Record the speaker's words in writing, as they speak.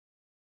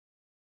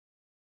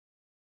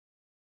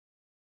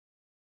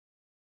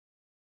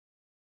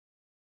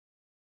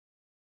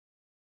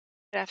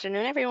Good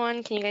afternoon,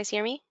 everyone. Can you guys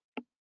hear me?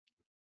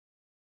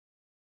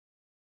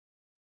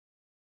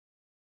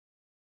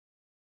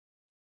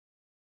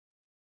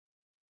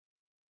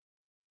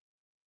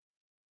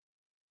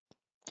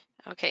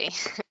 Okay,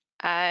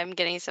 I'm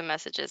getting some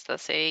messages that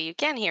say you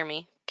can hear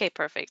me. Okay,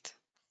 perfect.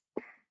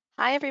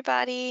 Hi,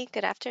 everybody.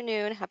 Good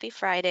afternoon. Happy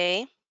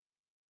Friday.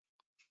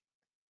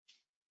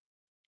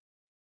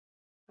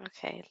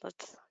 Okay,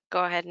 let's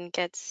go ahead and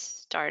get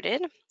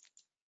started.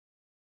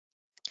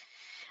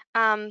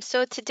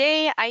 So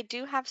today I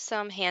do have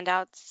some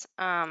handouts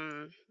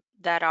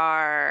that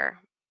are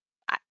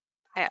I,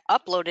 I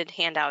uploaded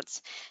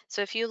handouts.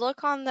 So if you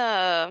look on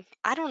I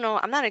don't know,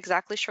 I'm not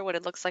exactly sure what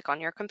it looks like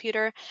on your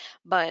computer,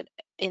 but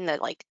in the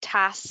like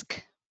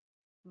task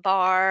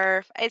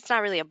bar, it's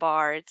not really a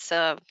bar, it's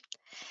the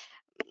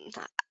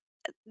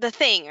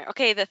thing,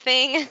 okay, the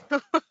thing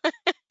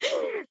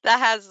that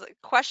has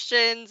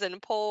questions and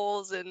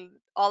polls and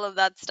all of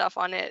that stuff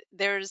on it.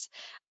 There's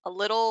a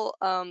little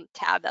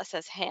tab that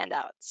says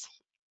handouts,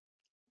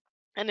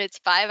 and it's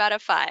 5 out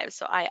of 5.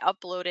 So I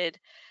uploaded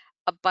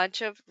a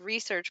bunch of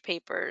research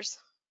papers.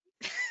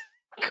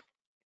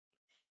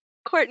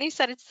 Courtney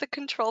said it's the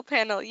control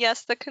panel.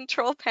 Yes, the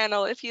control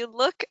panel. If you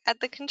look at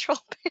the control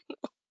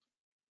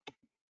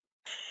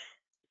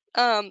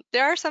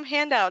there are some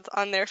handouts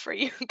on there for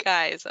you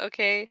guys,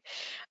 okay?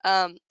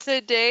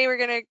 Today we're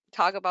gonna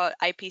talk about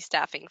IP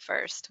staffing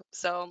first.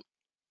 So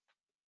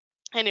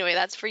anyway,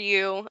 that's for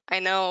you. I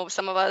know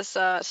some of us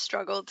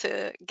struggle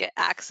to get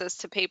access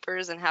to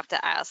papers and have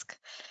to ask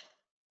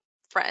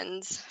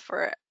friends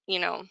for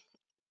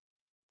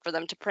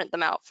them to print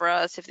them out for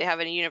us if they have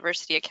a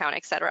university account,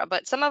 etc.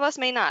 But some of us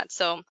may not.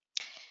 So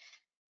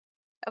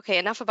okay,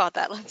 enough about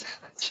that.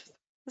 Let's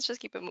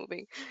just keep it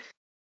moving.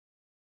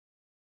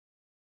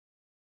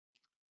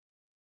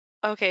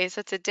 Okay,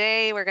 so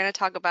today we're going to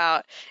talk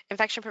about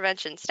infection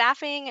prevention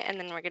staffing, and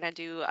then we're going to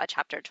do a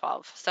chapter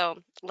 12. So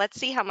let's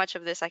see how much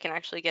of this I can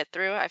actually get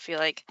through. I feel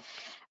like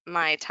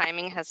my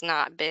timing has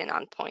not been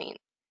on point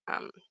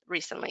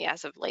recently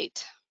as of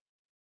late.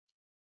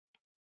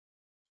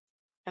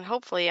 And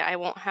hopefully I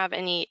won't have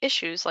any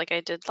issues like I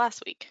did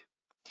last week.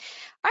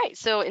 All right,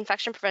 so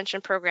infection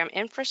prevention program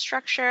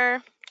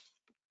infrastructure,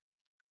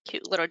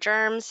 cute little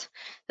germs.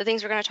 The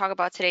things we're going to talk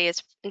about today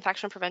is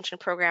infection prevention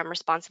program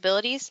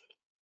responsibilities,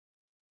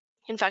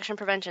 infection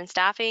prevention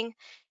staffing,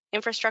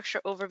 infrastructure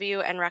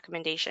overview, and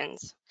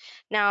recommendations.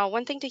 Now,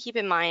 one thing to keep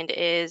in mind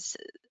is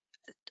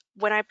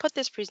when I put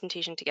this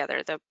presentation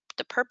together, the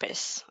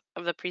purpose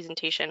of the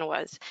presentation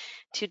was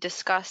to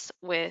discuss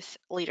with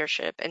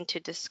leadership and to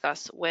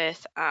discuss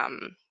with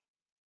um,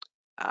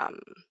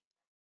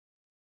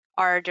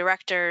 our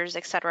directors,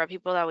 et cetera,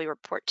 people that we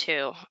report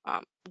to,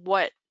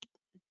 what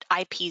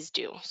IPs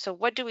do. So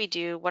what do we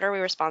do? What are we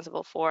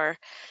responsible for?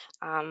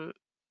 Um,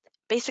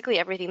 Basically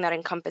everything that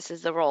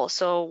encompasses the role.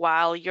 So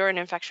while you're an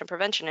infection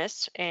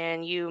preventionist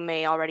and you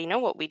may already know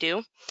what we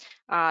do,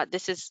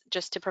 this is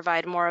just to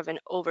provide more of an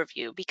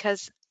overview,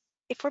 because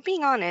if we're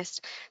being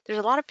honest, there's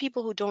a lot of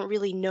people who don't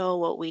really know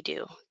what we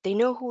do. They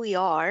know who we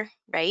are,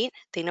 right?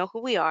 They know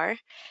who we are,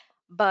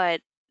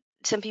 but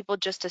some people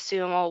just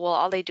assume, oh, well,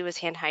 all they do is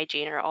hand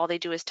hygiene, or all they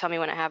do is tell me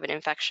when I have an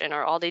infection,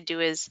 or all they do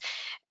is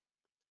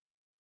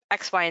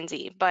X, Y, and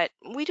Z. But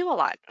we do a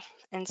lot.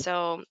 And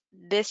so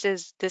this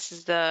is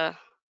the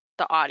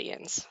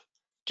audience,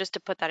 just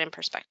to put that in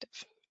perspective.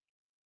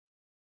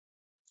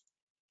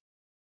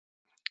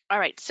 All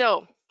right,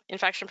 so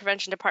infection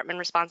prevention department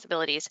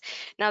responsibilities.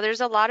 Now,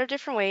 there's a lot of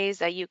different ways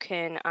that you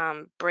can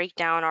break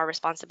down our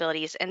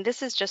responsibilities, and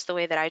this is just the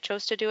way that I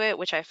chose to do it,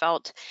 which I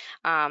felt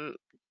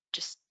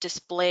just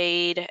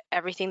displayed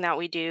everything that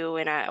we do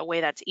in a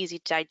way that's easy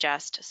to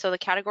digest. So the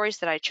categories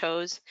that I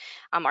chose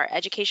are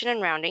education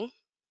and rounding,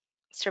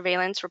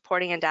 surveillance,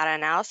 reporting, and data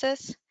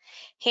analysis,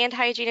 hand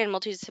hygiene and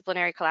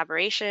multidisciplinary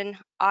collaboration,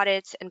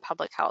 audits, and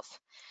public health.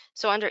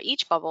 So under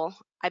each bubble,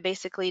 I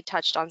basically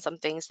touched on some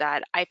things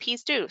that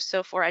IPs do.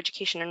 So for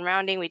education and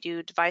rounding, we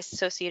do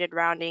device-associated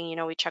rounding.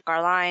 We check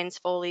our lines,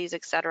 Foleys,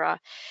 etc.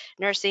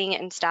 Nursing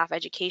and staff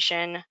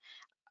education,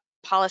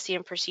 policy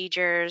and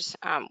procedures.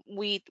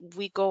 We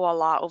go a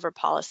lot over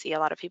policy. A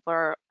lot of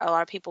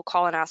people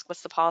call and ask,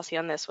 what's the policy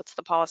on this? What's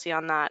the policy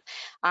on that?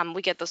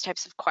 We get those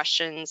types of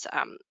questions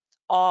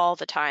all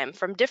the time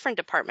from different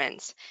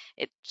departments.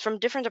 It's from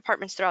different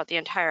departments throughout the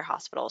entire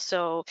hospital.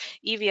 So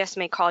EVS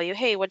may call you,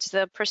 hey, what's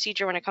the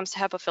procedure when it comes to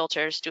HEPA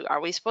filters? Are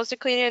we supposed to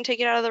clean it and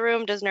take it out of the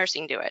room? Does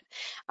nursing do it?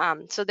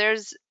 So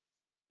there's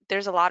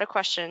a lot of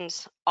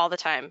questions all the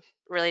time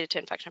related to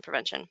infection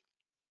prevention.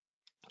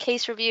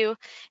 Case review,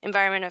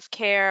 environment of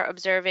care,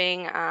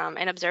 observing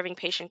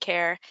patient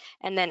care,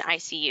 and then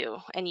ICU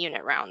and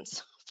unit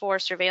rounds. For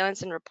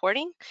surveillance and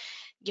reporting,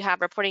 you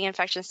have reporting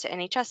infections to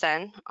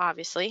NHSN,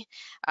 obviously,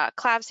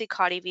 CLABSI,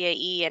 CAUTI,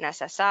 VAE, and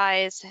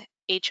SSIs,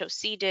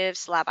 HOC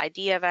divs, lab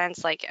ID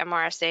events like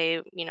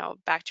MRSA,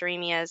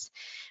 bacteremias,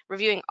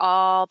 reviewing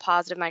all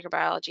positive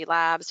microbiology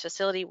labs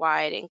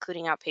facility-wide,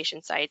 including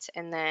outpatient sites,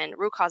 and then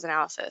root cause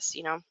analysis,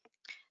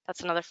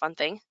 that's another fun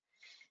thing.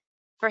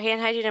 For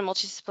hand hygiene and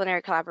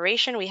multidisciplinary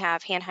collaboration, we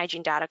have hand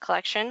hygiene data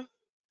collection,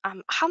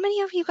 How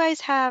many of you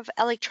guys have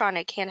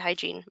electronic hand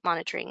hygiene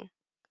monitoring?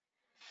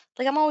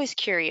 Like, I'm always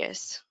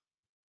curious.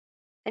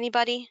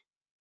 Anybody?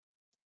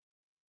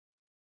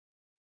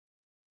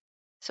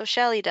 So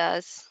Shelly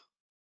does.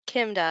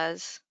 Kim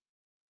does.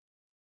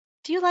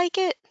 Do you like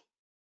it?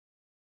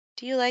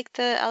 Do you like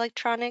the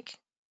electronic?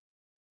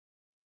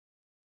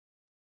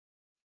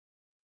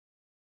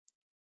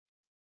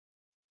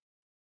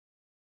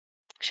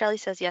 Shelly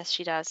says yes,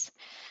 she does.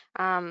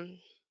 Um,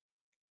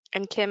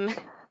 and Kim,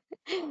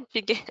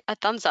 you get a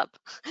thumbs up.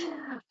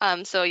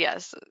 So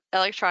yes,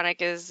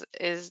 electronic is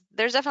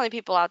there's definitely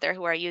people out there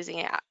who are using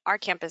it. Our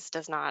campus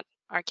does not.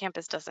 Our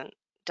campus doesn't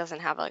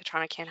have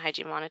electronic hand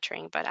hygiene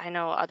monitoring, but I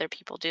know other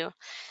people do.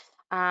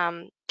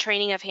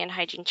 Training of hand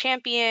hygiene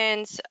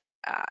champions,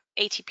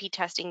 ATP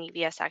testing,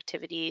 EVS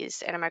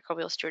activities,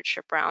 antimicrobial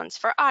stewardship rounds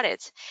for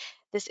audits.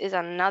 This is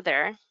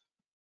another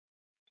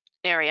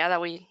area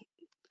that we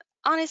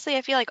honestly,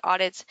 I feel like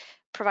audits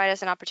provide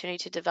us an opportunity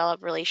to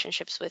develop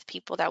relationships with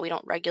people that we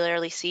don't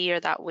regularly see or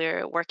that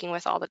we're working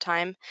with all the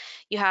time.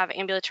 You have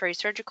ambulatory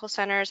surgical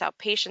centers,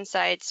 outpatient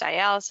sites,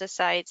 dialysis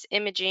sites,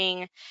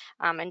 imaging,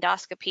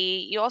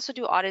 endoscopy. You also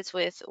do audits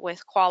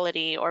with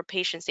quality or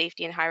patient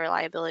safety and high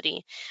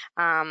reliability.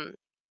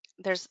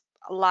 There's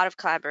a lot of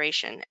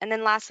collaboration. And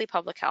then lastly,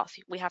 public health.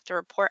 We have to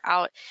report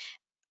out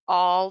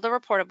all the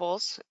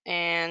reportables,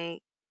 and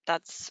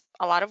that's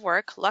a lot of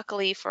work.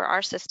 Luckily for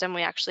our system,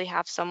 we actually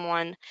have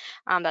someone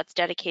that's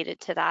dedicated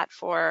to that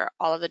for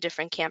all of the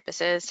different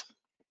campuses.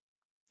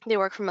 They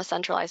work from a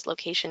centralized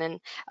location and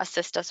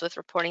assist us with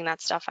reporting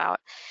that stuff out.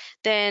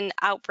 Then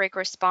outbreak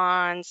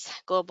response,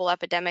 global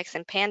epidemics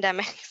and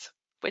pandemics,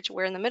 which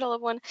we're in the middle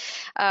of one,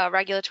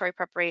 regulatory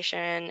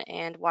preparation,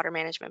 and water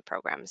management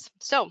programs.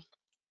 So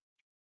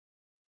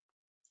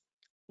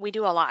we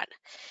do a lot.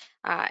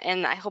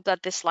 And I hope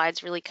that this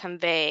slide really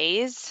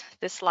conveys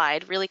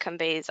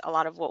a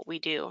lot of what we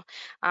do.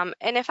 And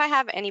if I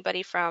have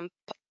anybody from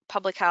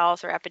public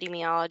health or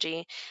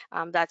epidemiology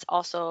that's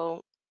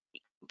also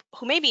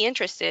who may be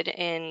interested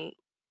in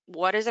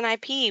what is an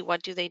IP,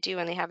 what do they do,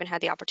 and they haven't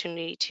had the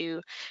opportunity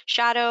to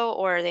shadow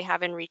or they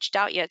haven't reached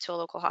out yet to a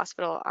local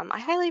hospital, I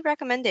highly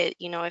recommend it.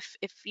 You know, if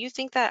you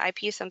think that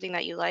IP is something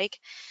that you like,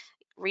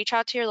 reach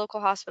out to your local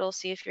hospital,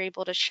 see if you're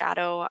able to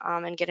shadow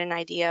and get an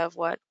idea of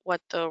what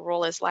the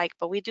role is like.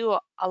 But we do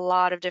a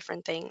lot of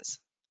different things.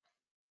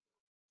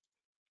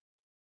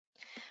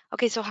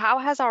 Okay, so how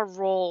has our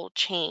role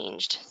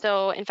changed?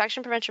 So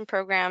infection prevention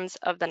programs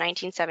of the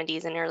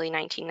 1970s and early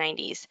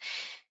 1990s.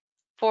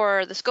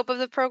 For the scope of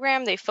the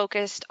program, they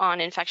focused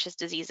on infectious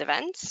disease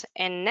events,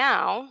 and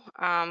now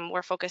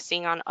we're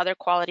focusing on other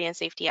quality and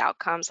safety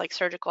outcomes like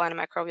surgical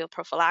antimicrobial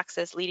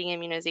prophylaxis, leading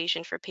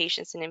immunization for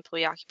patients in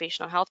employee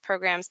occupational health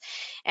programs,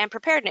 and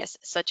preparedness,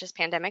 such as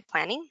pandemic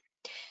planning.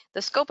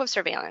 The scope of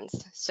surveillance.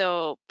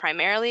 So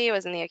primarily it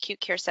was in the acute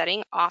care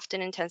setting,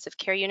 often intensive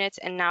care units,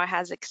 and now it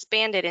has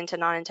expanded into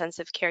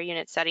non-intensive care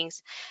unit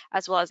settings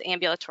as well as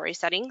ambulatory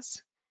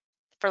settings.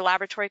 For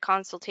laboratory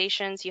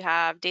consultations, you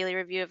have daily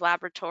review of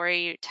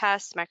laboratory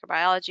tests,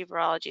 microbiology,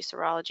 virology,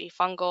 serology,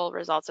 fungal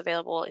results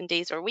available in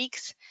days or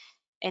weeks.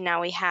 And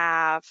now we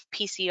have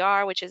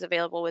PCR, which is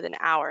available within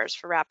hours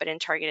for rapid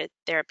and targeted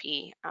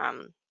therapy,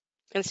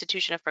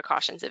 institution of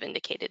precautions if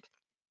indicated.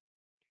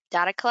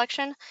 Data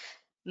collection,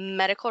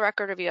 medical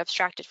record review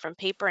abstracted from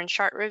paper and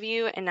chart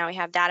review, and now we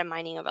have data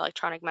mining of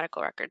electronic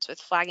medical records with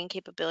flagging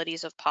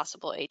capabilities of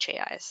possible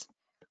HAIs,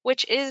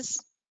 which is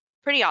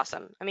pretty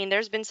awesome. I mean,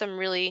 there's been some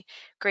really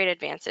great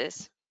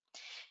advances.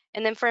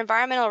 And then for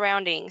environmental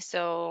rounding,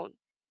 so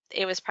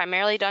it was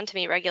primarily done to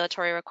meet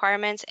regulatory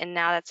requirements, and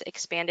now that's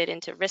expanded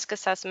into risk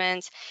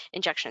assessments,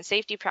 injection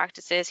safety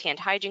practices, hand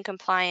hygiene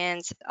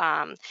compliance,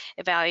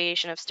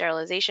 evaluation of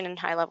sterilization and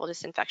high-level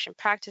disinfection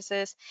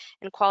practices,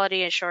 and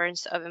quality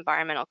assurance of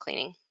environmental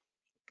cleaning.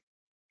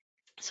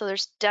 So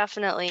there's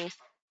definitely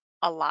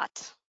a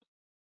lot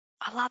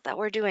that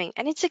we're doing,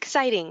 and it's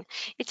exciting.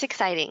 It's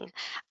exciting.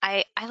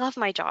 I love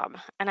my job,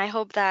 and I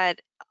hope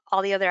that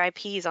all the other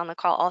IPs on the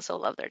call also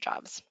love their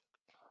jobs.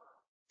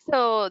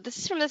 So this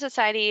is from the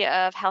Society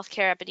of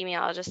Healthcare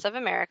Epidemiologists of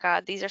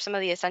America. These are some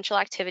of the essential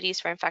activities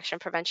for infection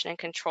prevention and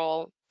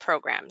control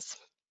programs.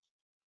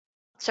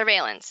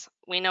 Surveillance.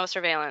 We know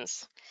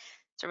surveillance.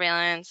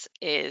 Surveillance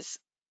is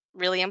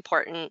really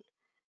important.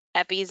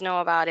 EPIs know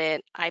about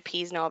it.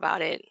 IPs know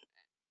about it.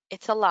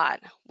 It's a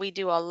lot. We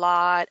do a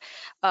lot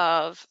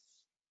of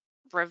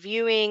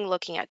reviewing,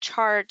 looking at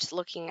charts,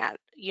 looking at,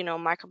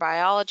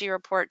 microbiology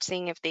reports,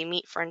 seeing if they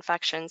meet for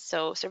infections.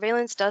 So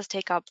surveillance does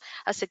take up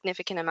a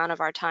significant amount of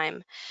our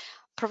time.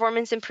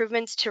 Performance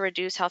improvements to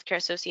reduce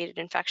healthcare-associated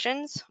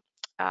infections,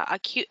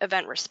 acute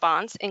event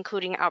response,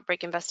 including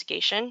outbreak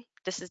investigation.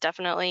 This is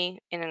definitely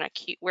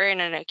we're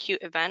in an acute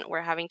event.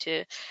 We're having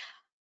to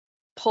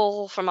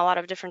pull from a lot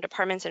of different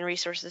departments and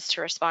resources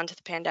to respond to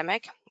the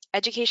pandemic.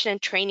 Education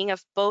and training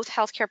of both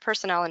healthcare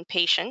personnel and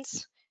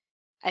patients.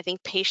 I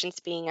think patients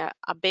being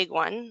a big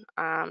one,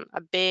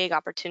 a big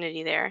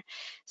opportunity there.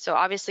 So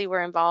obviously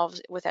we're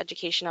involved with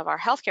education of our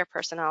healthcare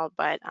personnel,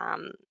 but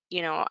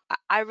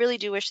I really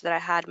do wish that I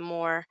had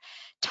more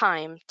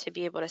time to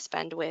be able to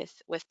spend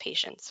with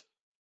patients.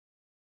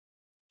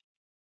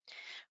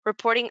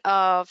 Reporting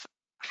of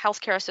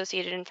healthcare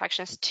associated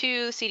infections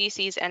to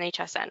CDC's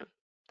NHSN.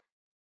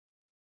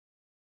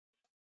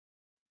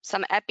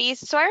 Some EPIs.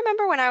 So I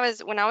remember when I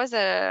was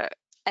an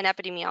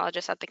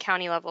epidemiologist at the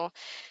county level,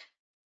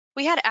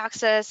 we had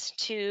access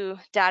to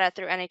data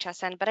through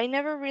NHSN, but I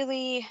never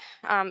really,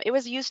 it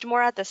was used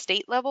more at the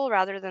state level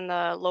rather than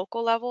the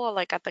local level,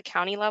 like at the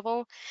county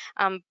level.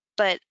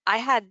 But I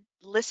had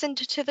listened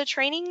to the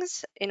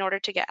trainings in order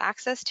to get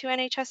access to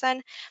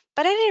NHSN,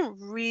 but I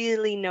didn't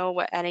really know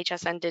what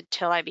NHSN did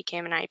till I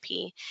became an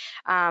IP.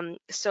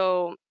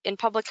 So in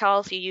public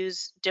health, you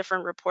use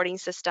different reporting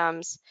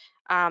systems.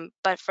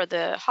 But for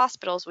the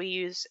hospitals, we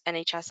use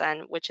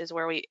NHSN, which is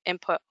where we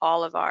input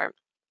all of our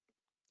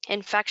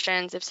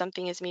infections, if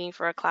something is meeting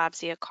for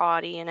eclampsia,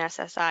 CAUTI, and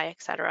SSI,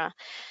 etc.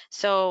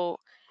 So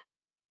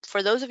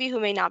for those of you who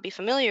may not be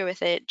familiar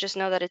with it, just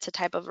know that it's a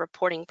type of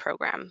reporting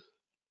program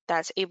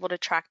that's able to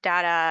track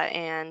data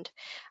and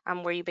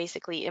where you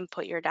basically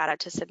input your data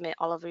to submit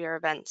all of your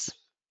events.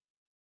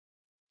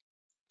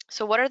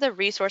 So what are the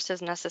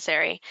resources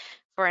necessary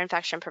for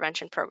infection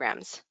prevention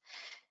programs?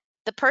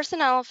 The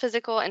personnel,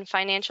 physical, and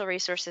financial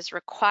resources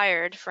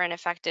required for an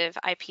effective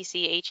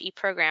IPCHE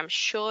program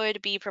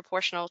should be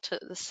proportional to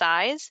the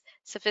size,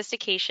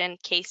 sophistication,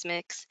 case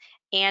mix,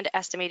 and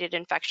estimated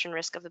infection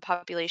risk of the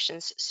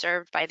populations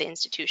served by the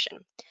institution.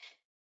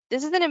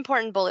 This is an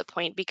important bullet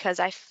point because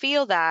I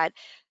feel that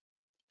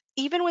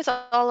even with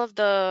all of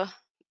the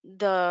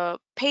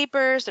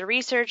papers, the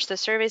research, the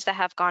surveys that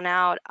have gone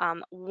out,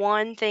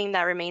 one thing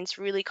that remains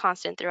really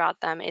constant throughout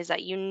them is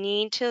that you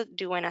need to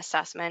do an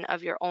assessment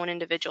of your own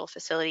individual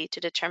facility to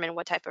determine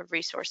what type of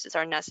resources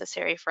are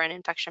necessary for an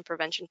infection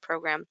prevention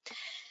program.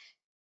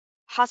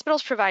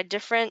 Hospitals provide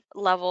different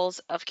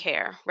levels of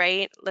care,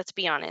 right? Let's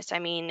be honest. I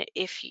mean,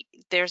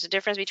 there's a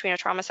difference between a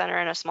trauma center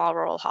and a small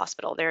rural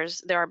hospital. There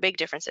are big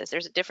differences.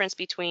 There's a difference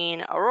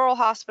between a rural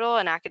hospital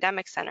and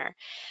academic center.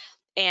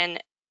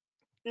 And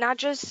not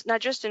just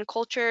in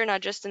culture, not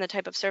just in the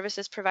type of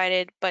services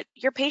provided, but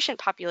your patient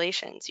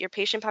populations. Your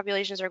patient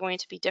populations are going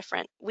to be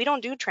different. We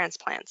don't do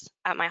transplants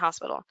at my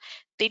hospital.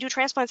 They do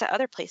transplants at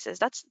other places.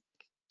 That's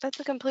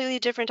a completely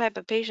different type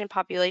of patient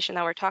population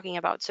that we're talking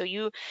about. So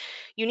you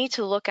need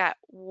to look at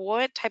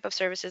what type of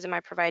services am I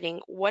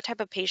providing, what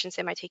type of patients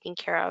am I taking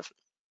care of,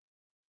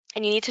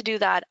 and you need to do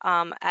that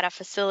at a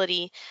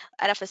facility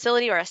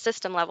or a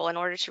system level in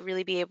order to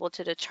really be able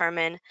to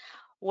determine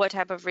what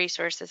type of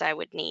resources I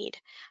would need.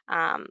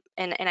 And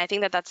I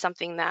think that that's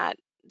something that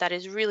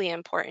is really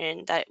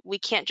important, that we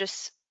can't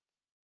just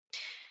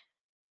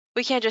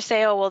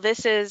say, oh well,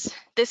 this is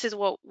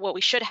what we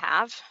should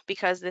have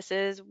because this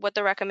is what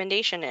the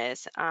recommendation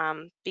is,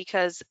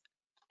 because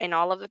in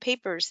all of the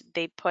papers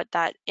they put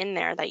that in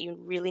there that you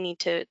really need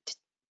to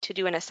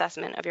do an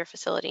assessment of your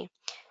facility.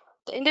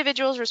 The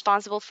individuals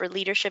responsible for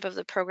leadership of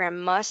the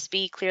program must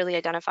be clearly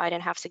identified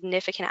and have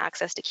significant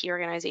access to key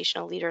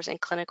organizational leaders and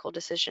clinical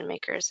decision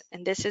makers.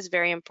 And this is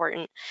very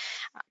important.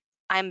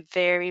 I'm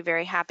very,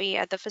 very happy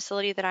at the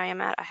facility that I am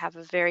at. I have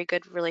a very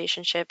good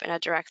relationship and a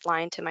direct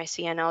line to my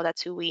CNO.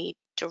 That's who we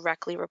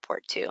directly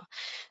report to.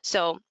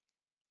 So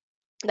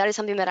that is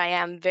something that I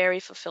am very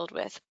fulfilled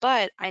with,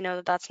 but I know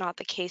that that's not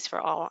the case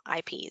for all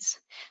IPs.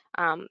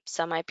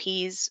 Some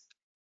IPs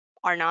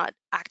are not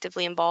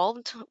actively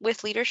involved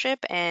with leadership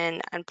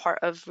and part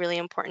of really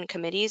important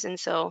committees. And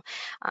so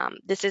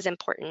this is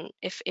important.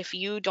 If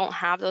you don't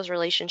have those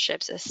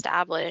relationships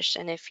established,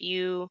 and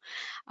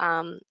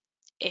um,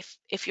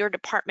 if your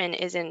department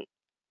isn't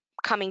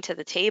coming to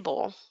the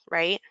table,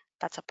 right,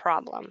 that's a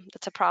problem.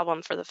 That's a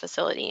problem for the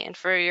facility and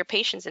for your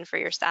patients and for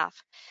your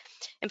staff.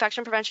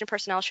 Infection prevention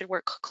personnel should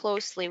work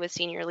closely with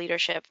senior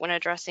leadership when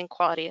addressing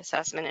quality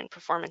assessment and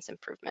performance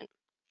improvement.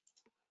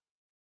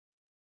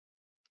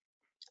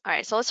 All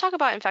right, so let's talk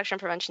about infection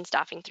prevention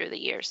staffing through the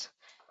years.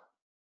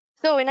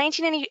 So in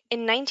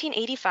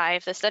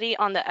 1985, the study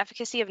on the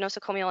efficacy of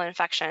nosocomial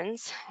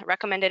infections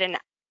recommended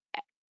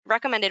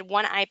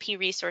one IP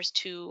resource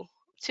to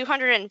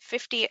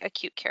 250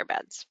 acute care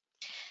beds.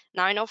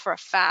 Now I know for a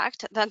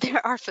fact that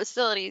there are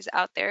facilities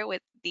out there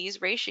with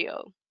this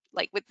ratio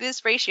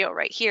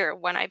right here,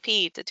 1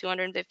 IP to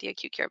 250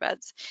 acute care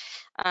beds.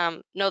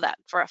 Know that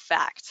for a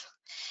fact.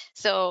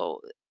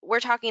 So we're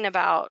talking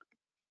about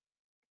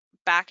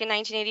back in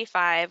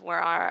 1985,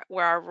 where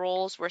our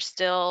roles were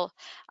still,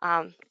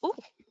 ooh,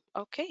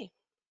 okay,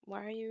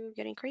 why are you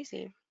getting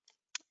crazy?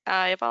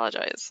 I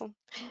apologize.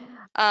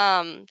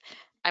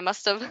 I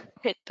must have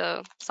hit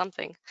the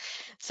something.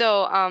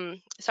 So,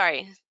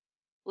 sorry,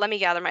 let me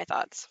gather my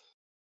thoughts.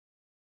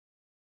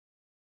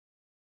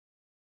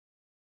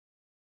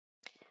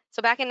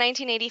 So back in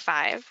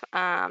 1985,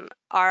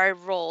 our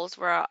roles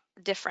were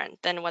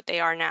different than what they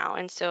are now.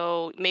 And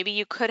so maybe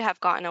you could have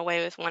gotten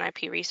away with 1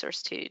 IP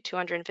resource to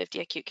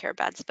 250 acute care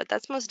beds, but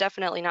that's most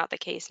definitely not the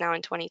case now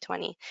in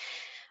 2020.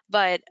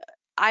 But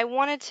I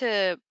wanted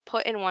to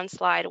put in one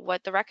slide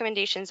what the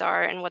recommendations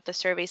are and what the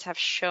surveys have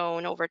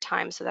shown over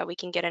time so that we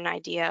can get an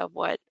idea of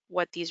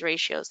what these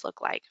ratios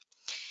look like.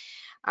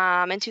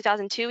 In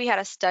 2002, we had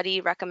a study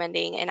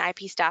recommending an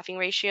IP staffing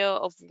ratio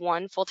of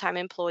 1 full-time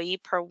employee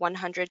per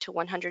 100 to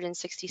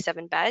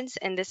 167 beds,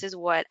 and this is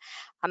what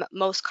I'm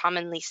most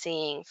commonly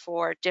seeing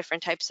for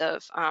different types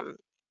of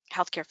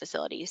healthcare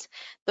facilities,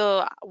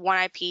 the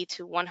 1 IP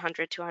to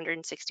 100 to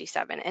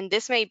 167. And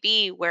this may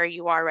be where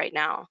you are right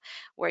now,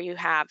 where you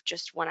have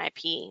just 1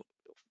 IP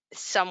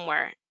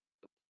somewhere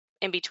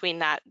in between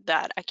that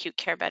acute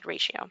care bed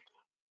ratio.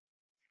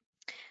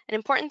 An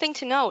important thing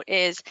to note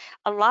is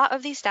a lot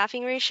of these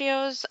staffing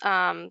ratios,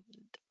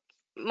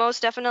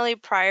 most definitely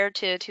prior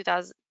to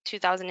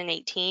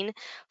 2018,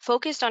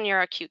 focused on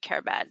your acute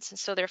care beds.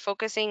 So they're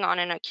focusing on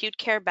an acute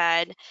care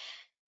bed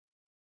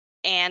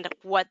and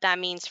what that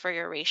means for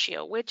your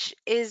ratio, which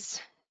is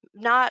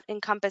not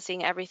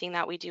encompassing everything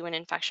that we do in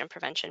infection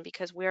prevention,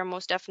 because we are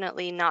most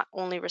definitely not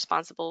only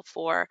responsible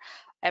for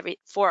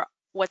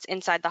what's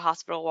inside the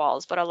hospital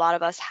walls, but a lot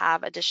of us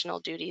have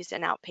additional duties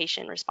and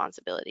outpatient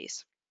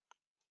responsibilities.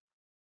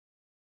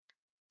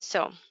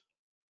 So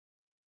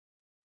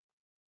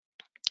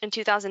in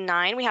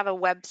 2009, we have a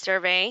web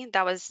survey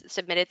that was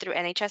submitted through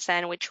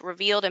NHSN, which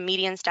revealed a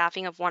median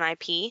staffing of 1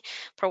 IP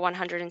per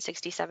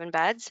 167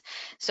 beds.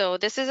 So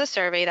this is a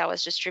survey that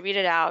was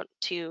distributed out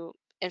to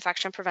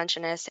infection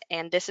preventionists,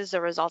 and this is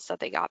the results that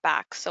they got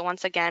back. So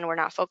once again, we're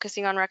not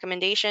focusing on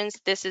recommendations.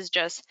 This is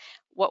just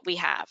what we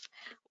have.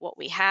 What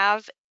we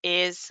have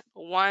is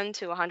 1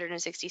 to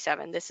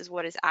 167. This is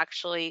what is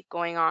actually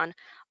going on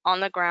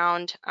the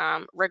ground,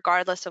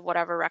 regardless of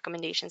whatever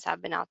recommendations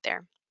have been out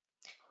there.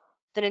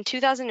 Then in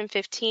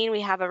 2015,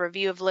 we have a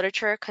review of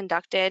literature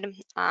conducted,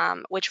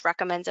 which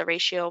recommends a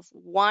ratio of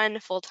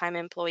 1 full-time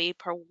employee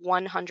per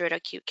 100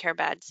 acute care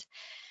beds.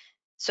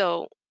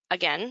 So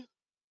again,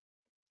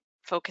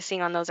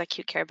 focusing on those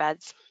acute care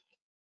beds,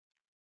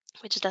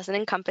 which doesn't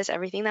encompass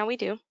everything that we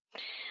do.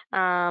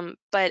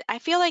 But I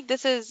feel like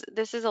this is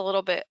a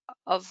little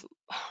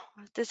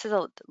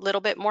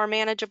bit more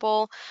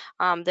manageable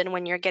than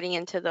when you're getting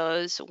into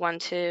those 1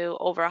 to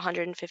over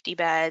 150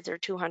 beds or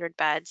 200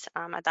 beds.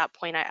 At that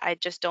point, I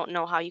just don't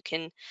know how you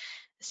can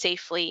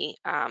safely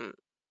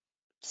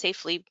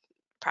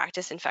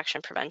practice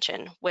infection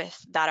prevention with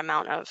that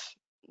amount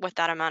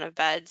of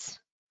beds,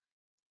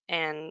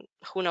 and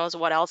who knows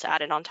what else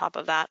added on top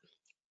of that.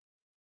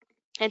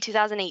 In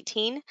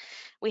 2018,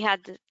 we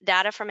had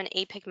data from an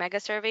APIC mega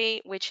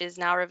survey, which is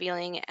now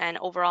revealing an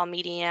overall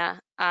median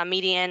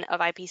of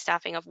IP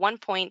staffing of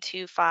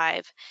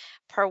 1.25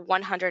 per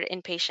 100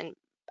 inpatient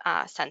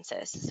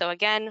census. So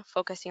again,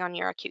 focusing on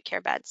your acute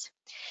care beds.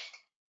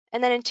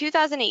 And then in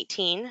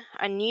 2018,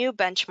 a new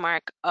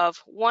benchmark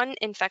of 1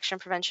 infection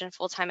prevention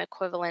full-time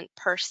equivalent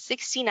per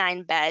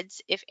 69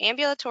 beds if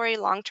ambulatory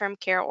long-term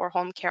care or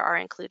home care are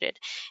included.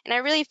 And I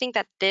really think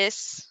that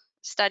this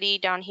study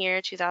down here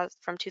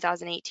from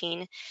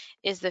 2018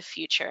 is the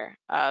future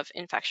of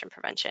infection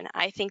prevention.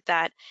 I think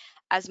that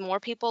as more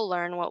people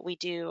learn what we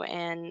do,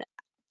 and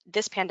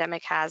this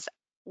pandemic has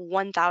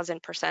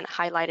 1000%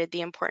 highlighted the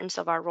importance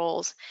of our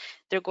roles,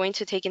 they're going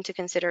to take into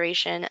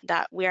consideration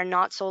that we are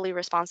not solely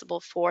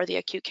responsible for the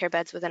acute care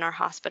beds within our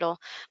hospital,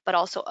 but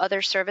also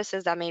other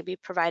services that may be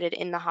provided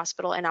in the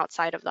hospital and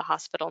outside of the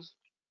hospital,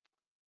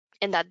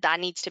 and that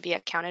needs to be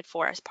accounted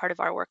for as part of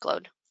our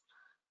workload.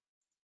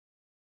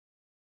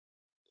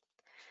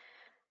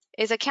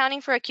 Is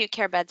accounting for acute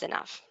care beds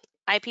enough?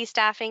 IP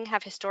staffing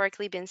have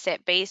historically been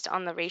set based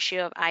on the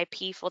ratio of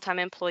IP full-time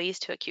employees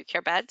to acute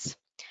care beds.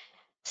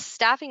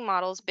 Staffing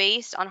models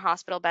based on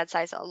hospital bed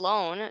size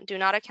alone do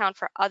not account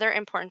for other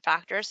important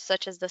factors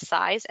such as the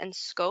size and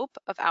scope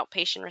of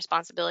outpatient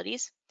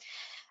responsibilities.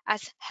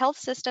 As health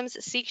systems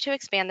seek to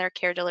expand their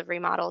care delivery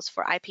models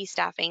for IP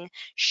staffing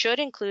should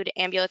include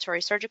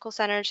ambulatory surgical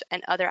centers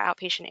and other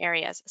outpatient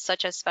areas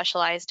such as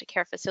specialized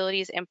care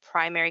facilities and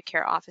primary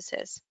care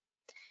offices.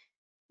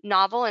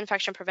 Novel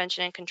infection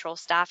prevention and control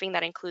staffing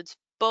that includes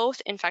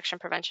both infection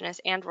preventionists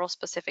and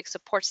role-specific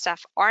support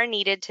staff are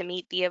needed to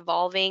meet the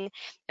evolving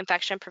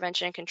infection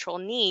prevention and control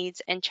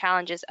needs and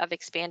challenges of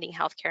expanding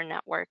healthcare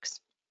networks.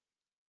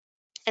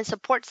 And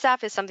support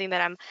staff is something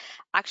that I'm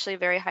actually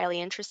very highly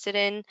interested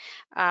in,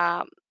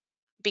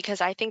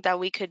 because I think that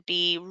we could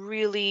be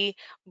really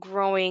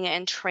growing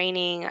and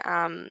training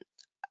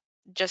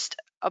just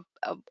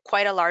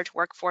quite a large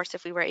workforce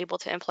if we were able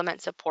to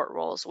implement support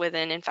roles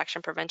within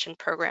infection prevention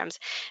programs,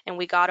 and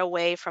we got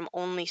away from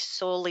only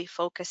solely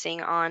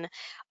focusing on,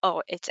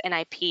 oh, it's an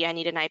IP, I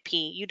need an IP.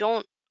 You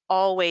don't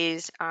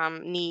always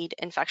need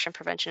infection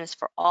preventionists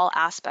for all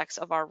aspects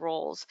of our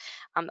roles.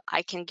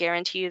 I can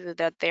guarantee you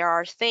that there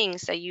are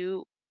things that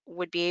you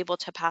would be able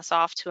to pass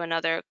off to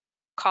another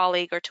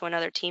colleague or to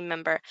another team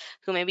member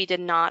who maybe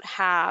did not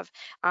have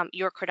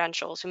your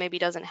credentials, who maybe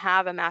doesn't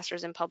have a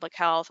master's in public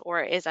health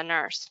or is a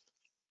nurse.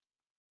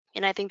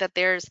 And I think that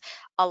there's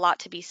a lot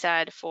to be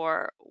said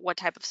for what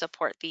type of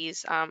support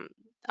these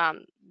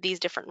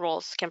different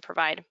roles can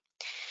provide.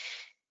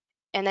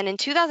 And then in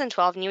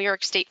 2012, New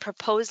York State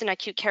proposed an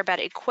acute care bed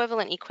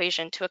equivalent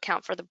equation to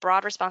account for the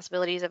broad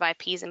responsibilities of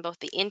IPs in both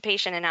the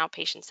inpatient and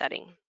outpatient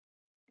setting.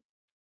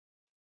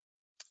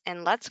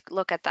 And let's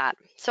look at that.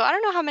 So I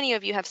don't know how many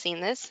of you have seen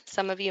this.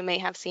 Some of you may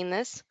have seen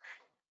this.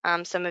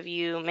 Some of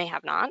you may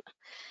have not.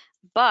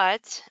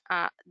 But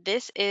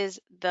this is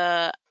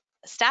the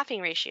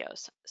staffing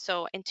ratios.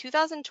 So in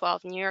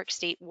 2012, New York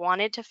State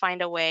wanted to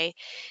find a way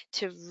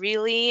to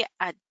really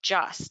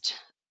adjust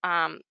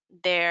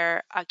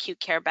their acute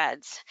care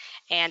beds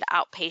and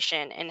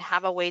outpatient and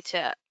have a way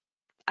to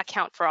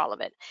account for all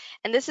of it.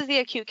 And this is the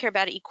acute care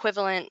bed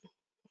equivalent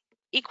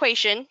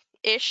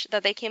equation-ish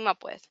that they came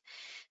up with.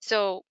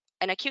 So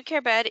an acute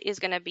care bed is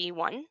going to be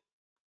 1.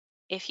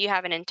 If you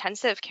have an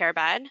intensive care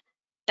bed,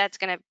 that's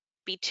going to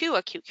be 2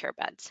 acute care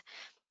beds.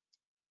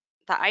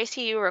 The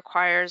ICU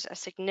requires a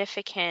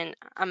significant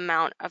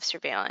amount of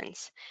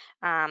surveillance.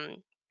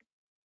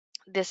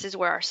 This is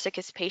where our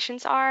sickest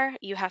patients are.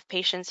 You have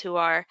patients who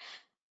are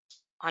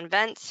on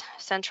vents,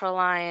 central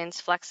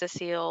lines,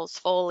 Flexaseals,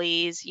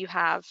 Foleys. You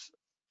have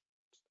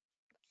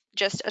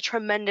just a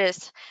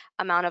tremendous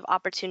amount of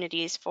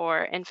opportunities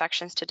for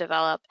infections to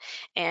develop.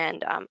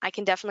 And I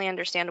can definitely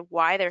understand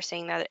why they're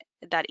saying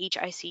that each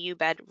ICU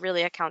bed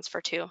really accounts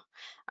for 2,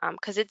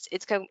 because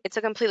it's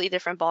a completely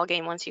different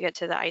ballgame once you get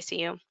to the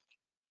ICU.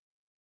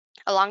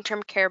 A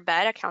long-term care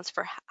bed accounts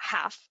for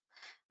half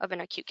of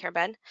an acute care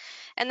bed.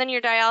 And then your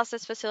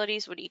dialysis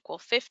facilities would equal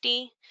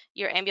 50.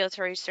 Your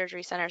ambulatory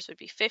surgery centers would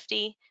be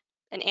 50.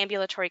 An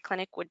ambulatory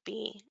clinic would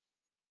be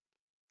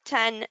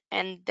 10.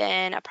 And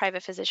then a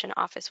private physician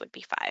office would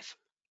be 5.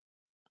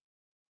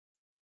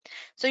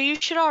 So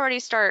you should already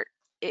start,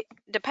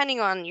 depending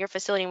on your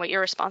facility and what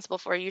you're responsible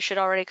for, you should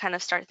already kind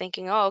of start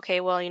thinking, oh,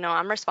 okay, well,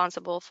 I'm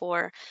responsible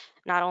for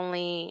not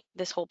only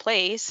this whole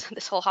place,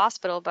 this whole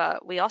hospital,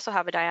 but we also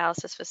have a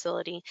dialysis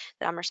facility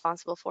that I'm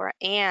responsible for,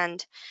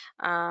 and,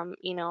 an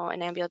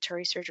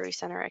ambulatory surgery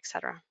center,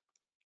 etc.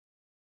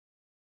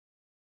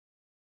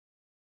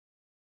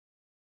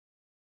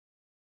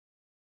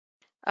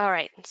 All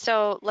right,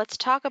 so let's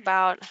talk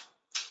about,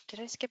 did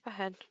I skip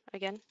ahead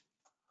again?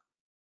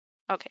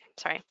 Okay,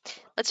 sorry.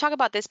 Let's talk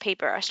about this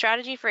paper, a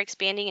strategy for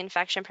expanding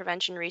infection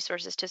prevention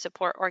resources to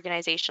support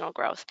organizational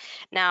growth.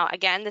 Now,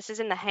 again, this is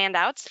in the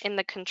handouts in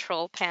the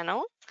control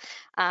panel.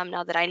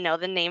 Now that I know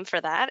the name for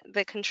that,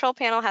 the control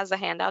panel has the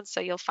handouts,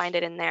 so you'll find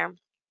it in there.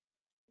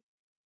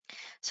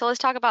 So let's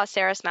talk about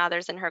Sarah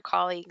Smathers and her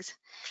colleague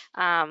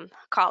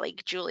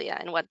Julia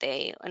and what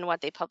they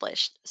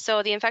published.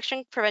 So the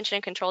Infection Prevention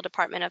and Control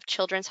Department of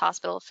Children's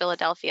Hospital of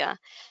Philadelphia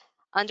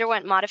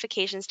underwent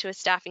modifications to its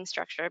staffing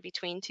structure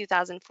between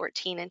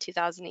 2014 and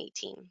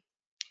 2018.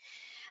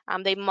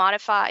 They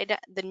modified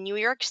the New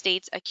York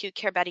State's acute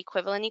care bed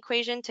equivalent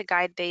equation to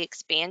guide the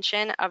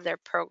expansion of their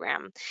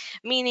program,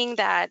 meaning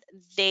that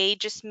they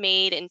just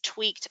made and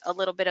tweaked a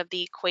little bit of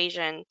the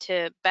equation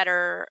to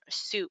better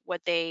suit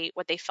what they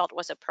felt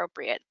was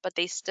appropriate, but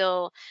they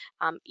still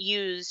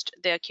used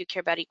the acute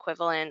care bed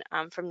equivalent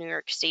from New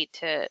York State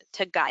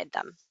to guide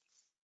them.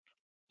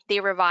 They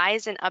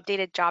revised and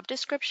updated job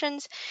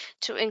descriptions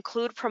to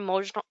include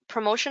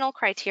promotional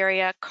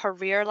criteria,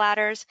 career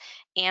ladders,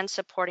 and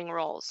supporting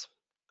roles.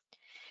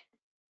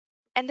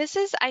 And this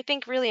is, I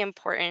think, really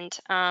important.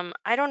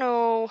 I don't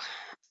know,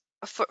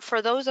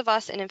 for those of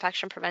us in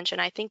infection prevention,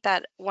 I think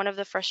that one of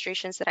the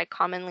frustrations that I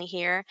commonly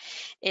hear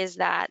is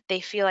that they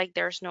feel like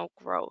there's no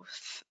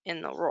growth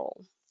in the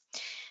role.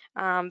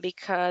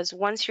 Because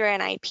once you're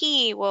an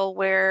IP, well,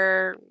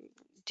 where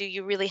do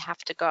you really have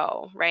to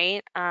go,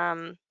 right?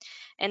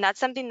 And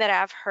that's something that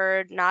I've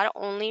heard not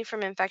only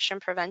from infection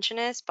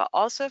preventionists, but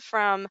also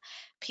from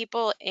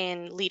people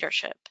in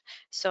leadership.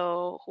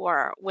 So who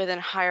are within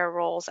higher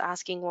roles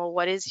asking, well,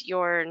 what is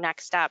your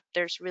next step?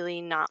 There's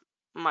really not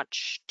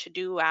much to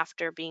do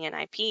after being an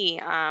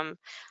IP.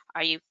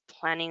 Are you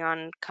planning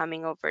on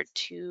coming over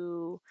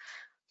to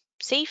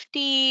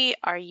safety?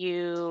 Are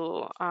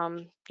you,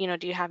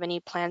 do you have any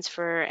plans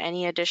for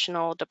any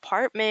additional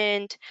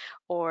department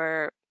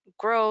or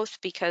growth?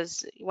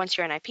 Because once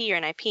you're an IP, you're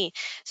an IP.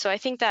 So I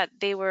think that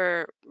they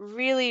were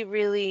really,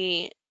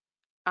 really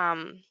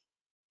not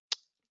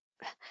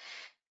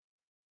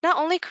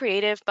only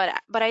creative, but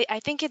I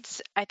think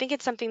it's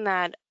something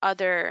that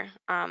other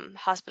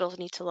hospitals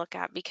need to look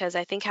at, because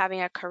I think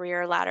having a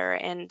career ladder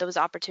and those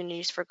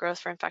opportunities for growth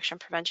for infection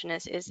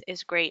preventionists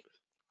is great.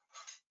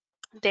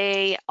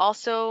 They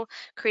also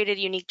created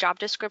unique job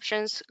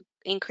descriptions,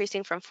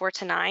 increasing from 4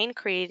 to 9,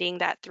 creating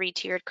that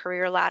 3-tiered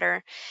career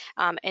ladder,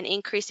 and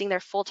increasing their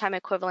full-time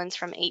equivalents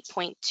from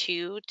 8.2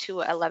 to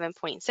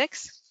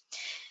 11.6.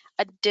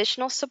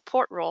 Additional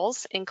support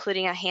roles,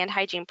 including a hand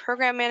hygiene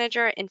program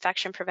manager,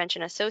 infection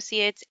prevention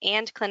associates,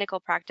 and clinical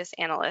practice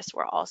analysts,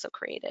 were also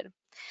created.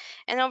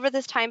 And over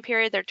this time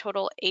period, their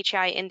total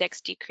HAI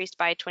index decreased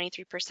by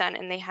 23%,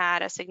 and they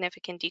had a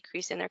significant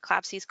decrease in their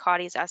CLABSIs,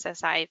 CAUTIs,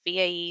 SSI,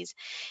 VAEs,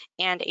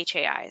 and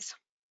HAIs.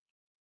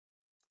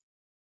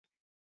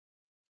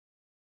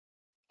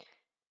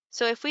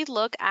 So if we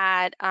look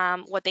at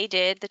what they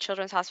did, the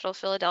Children's Hospital of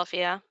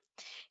Philadelphia,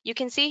 You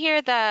can see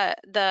here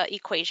the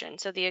equation.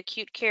 So the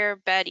acute care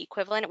bed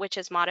equivalent, which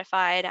is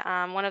modified.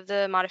 One of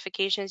the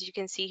modifications you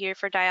can see here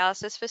for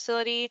dialysis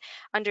facility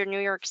under New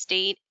York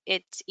State,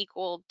 it's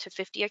equal to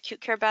 50 acute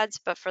care beds,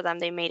 but for them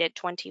they made it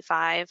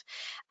 25.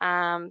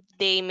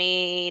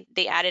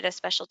 They added a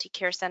specialty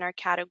care center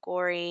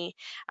category,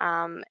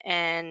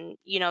 and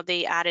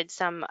they added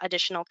some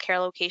additional care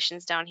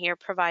locations down here,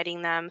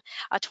 providing them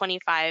a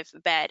 25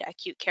 bed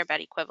acute care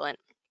bed equivalent.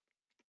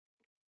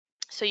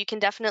 So you can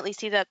definitely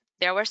see that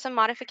there were some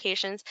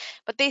modifications,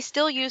 but they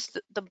still used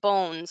the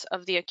bones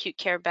of the acute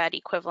care bed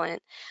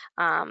equivalent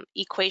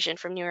equation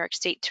from New York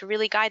State to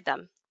really guide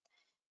them.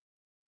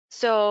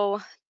 So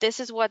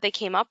this is what they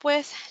came up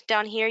with.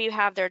 Down here you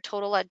have their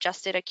total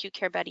adjusted acute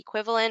care bed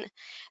equivalent,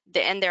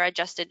 and their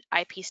adjusted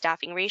IP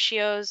staffing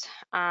ratios,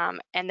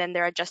 and then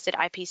their adjusted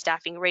IP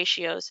staffing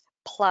ratios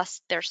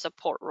plus their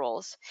support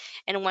roles.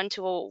 And 1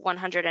 to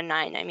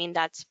 109, I mean,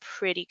 that's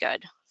pretty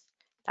good.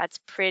 That's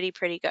pretty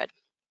good.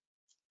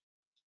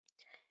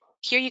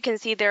 Here you can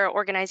see their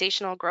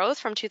organizational growth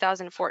from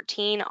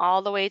 2014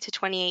 all the way to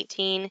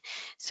 2018.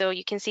 So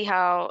you can see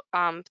how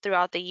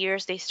throughout the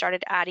years they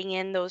started adding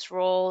in those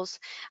roles,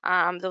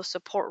 those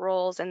support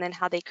roles, and then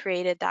how they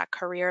created that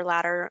career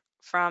ladder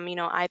from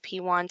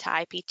IP1 to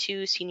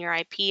IP2, senior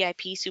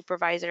IP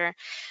supervisor,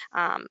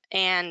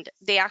 and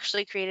they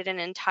actually created an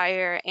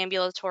entire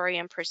ambulatory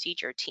and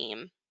procedure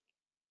team,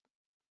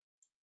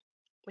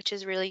 which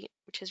is really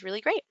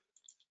great.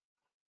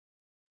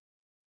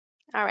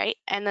 All right,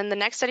 and then the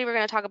next study we're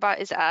going to talk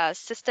about is a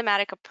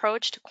systematic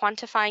approach to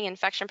quantifying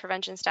infection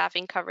prevention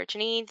staffing coverage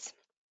needs.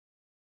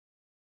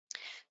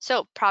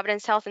 So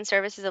Providence Health and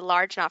Service is a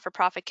large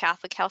not-for-profit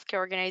Catholic healthcare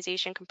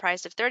organization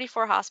comprised of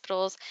 34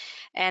 hospitals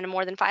and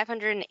more than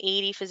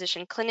 580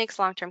 physician clinics,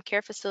 long-term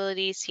care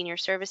facilities, senior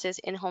services,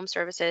 in-home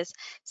services,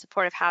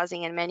 supportive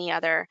housing, and many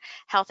other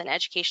health and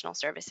educational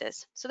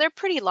services. So they're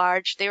pretty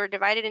large. They were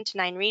divided into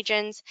 9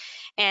 regions,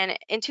 and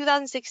in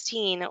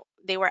 2016,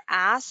 they were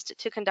asked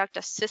to conduct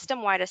a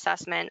system-wide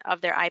assessment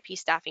of their IP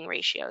staffing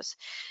ratios.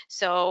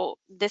 So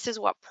this is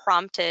what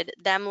prompted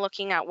them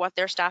looking at what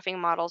their staffing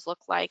models look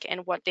like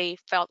and what they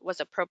felt was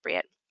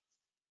appropriate.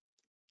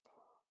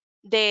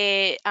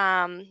 The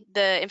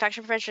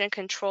infection prevention and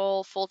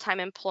control full-time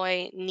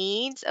employee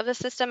needs of the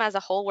system as a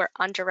whole were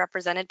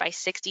underrepresented by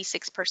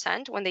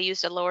 66% when they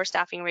used a lower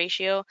staffing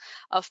ratio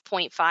of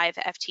 0.5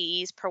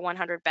 FTEs per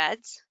 100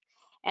 beds,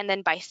 and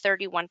then by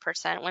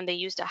 31% when they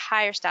used a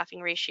higher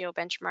staffing ratio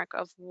benchmark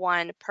of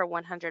 1 per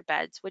 100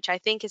 beds, which I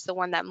think is the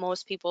one that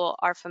most people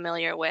are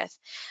familiar with,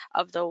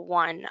 of the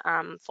 1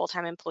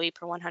 full-time employee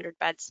per 100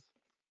 beds.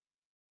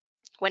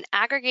 When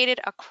aggregated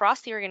across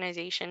the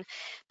organization,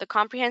 the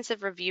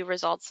comprehensive review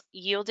results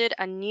yielded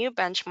a new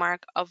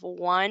benchmark of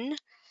 1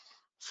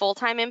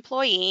 full-time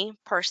employee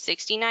per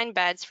 69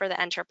 beds for the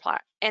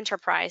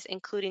enterprise,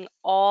 including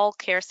all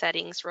care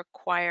settings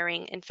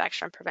requiring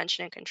infection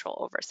prevention and control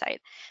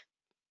oversight.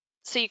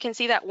 So you can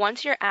see that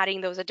once you're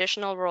adding those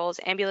additional roles,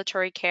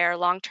 ambulatory care,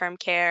 long-term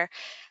care,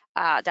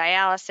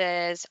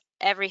 dialysis,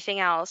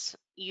 everything else,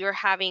 you're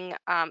having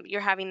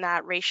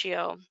that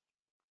ratio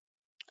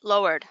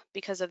lowered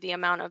because of the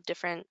amount of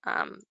different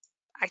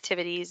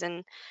activities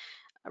and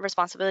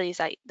responsibilities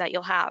that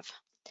you'll have.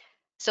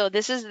 So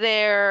this is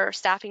their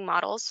staffing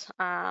models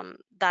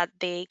that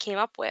they came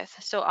up with.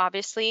 So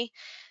obviously,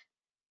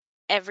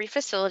 every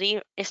facility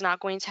is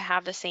not going to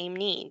have the same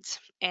needs,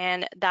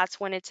 and that's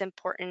when it's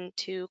important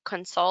to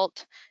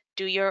consult,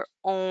 do your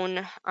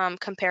own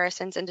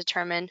comparisons, and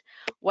determine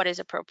what is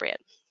appropriate.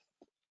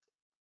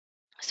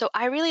 So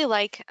I really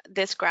like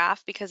this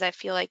graph because I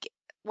feel like,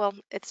 well,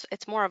 it's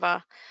more of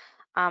a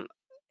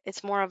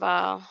it's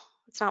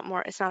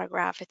not a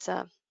graph, it's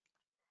a,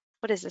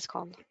 what is this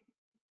called?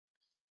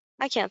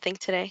 I can't think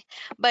today.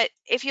 But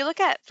if you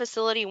look at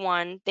facility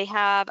 1, they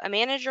have a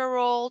manager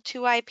role,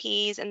 2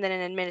 IPs, and then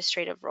an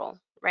administrative role,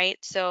 right?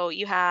 So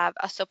you have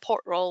a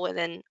support role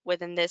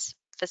within this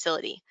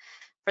facility.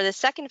 For the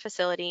second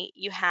facility,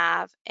 you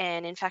have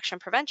an infection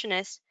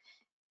preventionist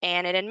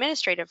and an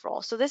administrative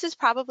role. So this is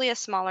probably a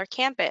smaller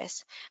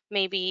campus,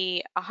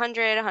 maybe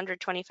 100,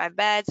 125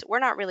 beds. We're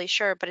not really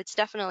sure, but it's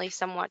definitely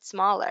somewhat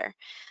smaller,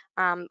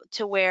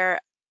 to where,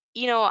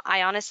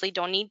 I honestly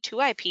don't need 2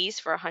 IPs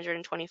for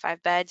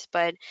 125 beds,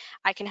 but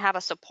I can have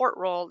a support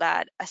role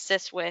that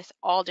assists with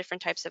all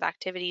different types of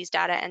activities,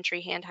 data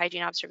entry, hand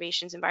hygiene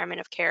observations,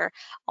 environment of care,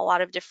 there's a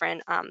lot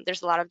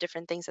of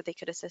different things that they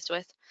could assist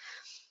with.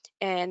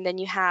 And then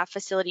you have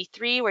facility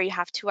 3, where you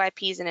have 2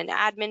 IPs and an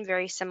admin,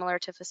 very similar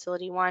to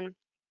facility 1.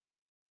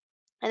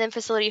 And then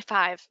facility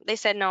 5, they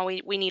said, no,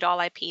 we need all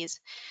IPs.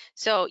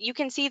 So you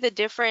can see the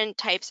different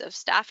types of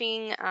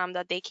staffing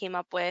that they came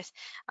up with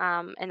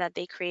and that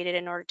they created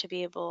in order to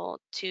be able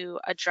to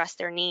address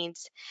their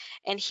needs.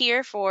 And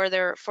here for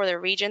their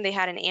region, they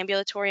had an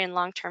ambulatory and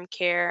long-term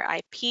care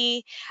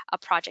IP, a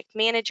project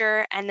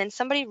manager, and then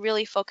somebody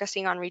really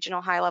focusing on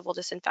regional high-level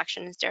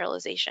disinfection and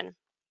sterilization,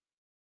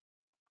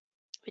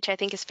 which I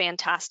think is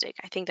fantastic.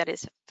 I think that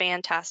is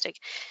fantastic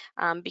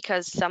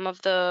because some of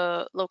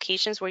the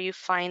locations where you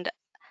find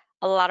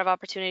a lot of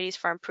opportunities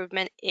for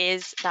improvement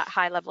is that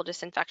high-level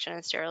disinfection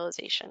and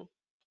sterilization.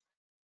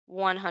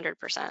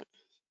 100%.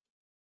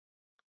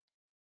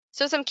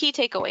 So some key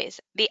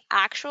takeaways. The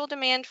actual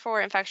demand for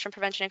infection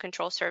prevention and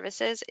control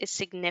services is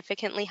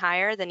significantly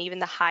higher than even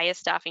the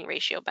highest staffing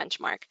ratio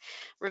benchmark,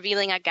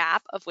 revealing a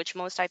gap of which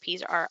most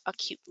IPs are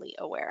acutely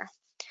aware.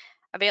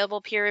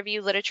 Available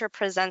peer-reviewed literature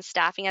presents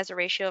staffing as a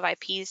ratio of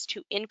IPs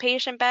to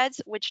inpatient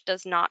beds, which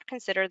does not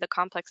consider the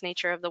complex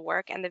nature of the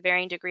work and the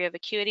varying degree of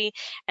acuity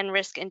and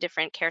risk in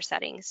different care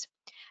settings.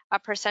 A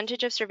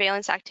percentage of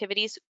surveillance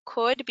activities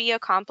could be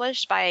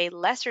accomplished by a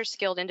lesser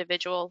skilled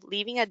individual,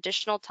 leaving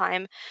additional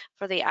time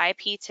for the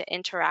IP to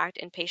interact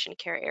in patient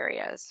care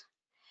areas.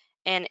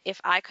 And if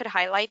I could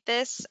highlight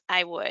this,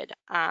 I would.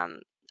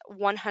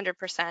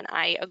 100%.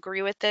 I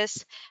agree with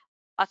this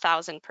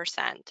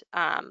 1,000%.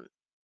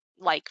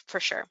 Like for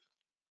sure.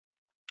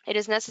 It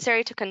is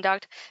necessary to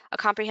conduct a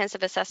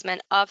comprehensive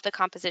assessment of the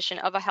composition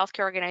of a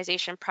healthcare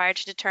organization prior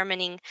to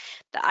determining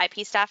the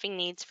IP staffing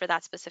needs for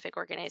that specific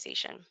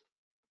organization.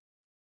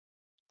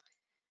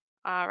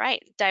 All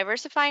right,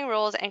 diversifying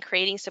roles and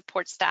creating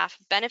support staff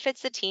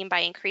benefits the team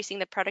by increasing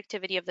the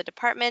productivity of the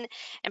department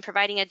and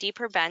providing a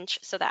deeper bench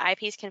so that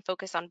IPs can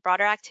focus on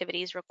broader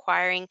activities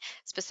requiring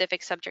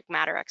specific subject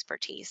matter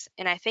expertise.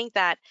 And I think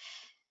that,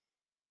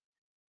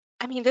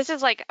 this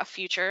is like a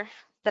future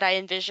that I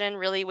envision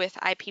really with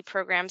IP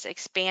programs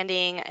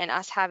expanding and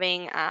us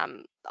having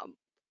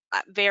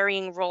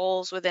varying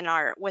roles within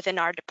our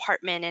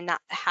department and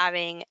not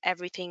having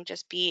everything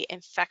just be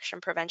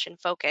infection prevention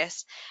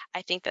focused.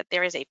 I think that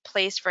there is a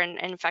place for an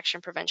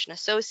infection prevention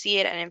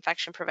associate, an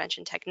infection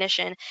prevention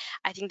technician.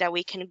 I think that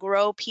we can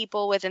grow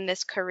people within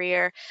this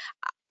career.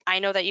 I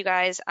know that you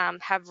guys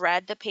have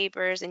read the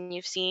papers and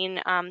you've seen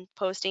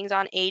postings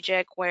on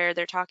AGIC where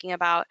they're talking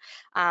about,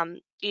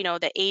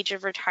 the age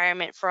of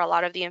retirement for a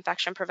lot of the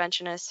infection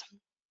preventionists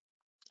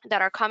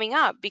that are coming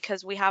up,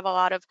 because we have a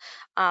lot of,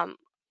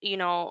 you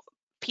know,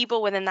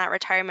 people within that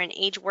retirement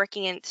age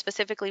working in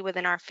specifically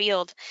within our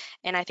field.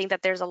 And I think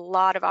that there's a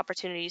lot of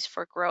opportunities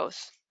for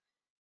growth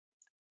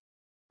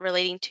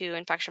relating to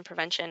infection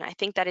prevention. I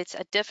think that it's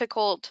a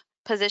difficult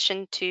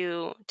position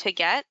to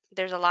get.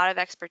 There's a lot of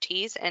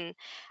expertise, and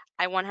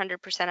I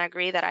 100%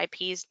 agree that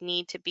IPs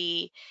need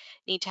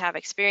to have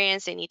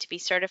experience. They need to be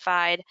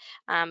certified.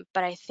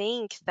 But I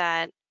think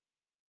that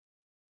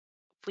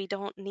we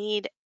don't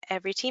need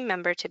every team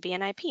member to be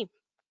an IP.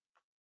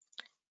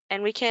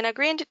 And we can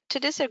agree to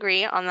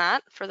disagree on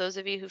that for those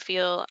of you who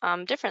feel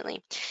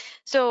differently.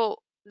 So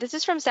this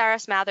is from Sarah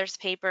Smather's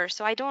paper.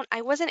 So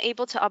I wasn't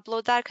able to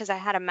upload that because I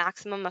had a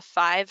maximum of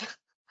five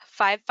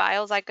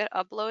files I could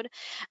upload.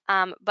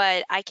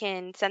 But I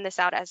can send this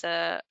out as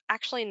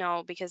actually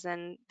no, because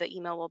then the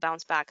email will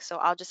bounce back. So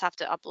I'll just have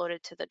to upload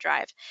it to the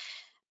drive.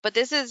 But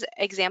this is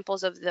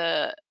examples of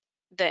the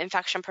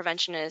infection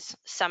preventionist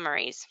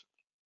summaries.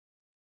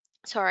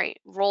 Sorry,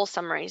 role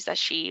summaries that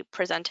she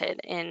presented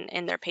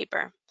in their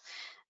paper,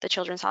 the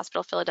Children's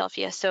Hospital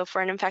Philadelphia. So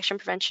for an infection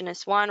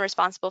preventionist, one,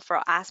 responsible for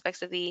all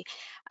aspects of the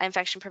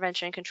infection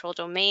prevention and control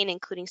domain,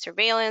 including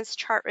surveillance,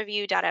 chart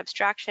review, data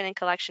abstraction and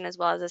collection, as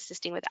well as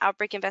assisting with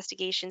outbreak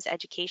investigations,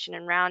 education,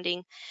 and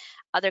rounding.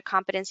 Other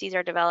competencies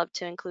are developed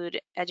to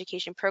include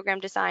education program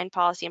design,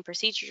 policy and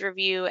procedures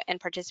review, and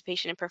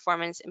participation in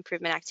performance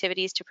improvement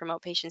activities to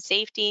promote patient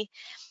safety.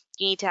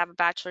 You need to have a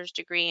bachelor's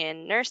degree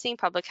in nursing,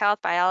 public health,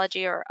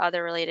 biology, or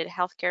other related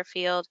healthcare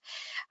field,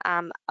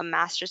 a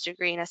master's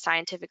degree in a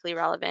scientifically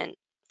relevant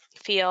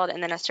field,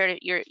 and then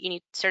you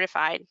need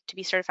to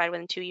be certified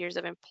within 2 years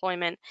of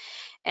employment,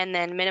 and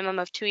then minimum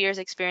of 2 years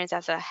experience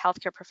as a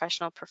healthcare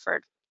professional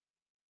preferred.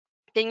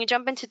 Then you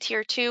jump into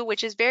tier 2,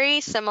 which is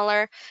very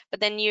similar, but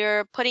then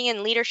you're putting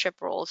in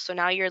leadership roles. So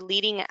now you're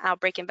leading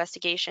outbreak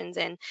investigations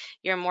and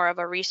you're more of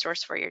a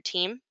resource for your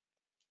team.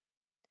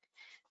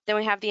 Then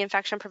we have the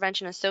Infection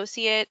Prevention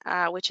Associate,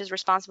 which is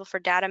responsible for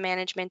data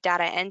management,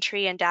 data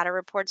entry, and data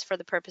reports for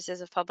the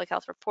purposes of public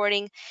health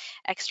reporting,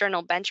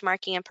 external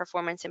benchmarking and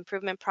performance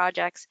improvement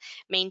projects,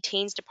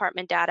 maintains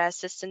department data,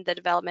 assists in the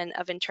development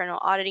of internal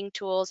auditing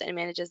tools, and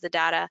manages the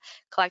data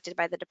collected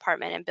by the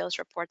department and builds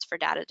reports for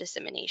data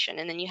dissemination.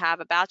 And then you have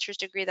a bachelor's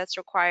degree that's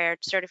required.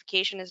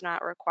 Certification is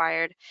not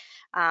required,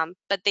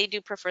 but they do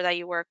prefer that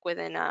you work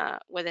within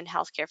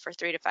healthcare for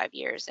 3 to 5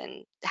 years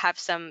and have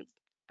some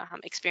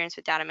experience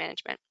with data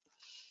management.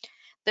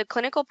 The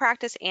clinical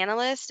practice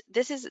analyst,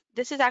 this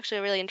is actually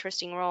a really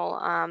interesting role.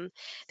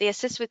 They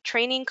assist with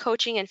training,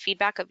 coaching, and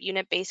feedback of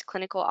unit-based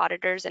clinical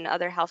auditors and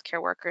other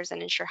healthcare workers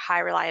and ensure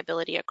high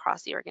reliability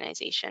across the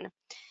organization.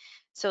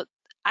 So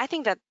I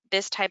think that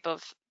this type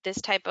of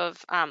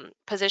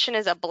position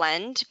is a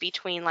blend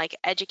between like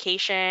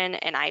education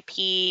and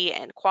IP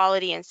and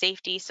quality and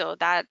safety. So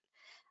that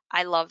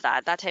I love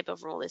that. That type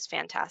of role is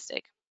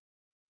fantastic.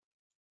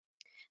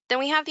 Then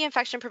we have the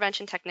infection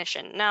prevention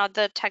technician. Now,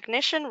 the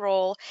technician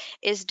role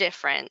is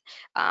different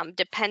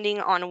depending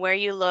on where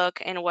you look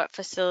and what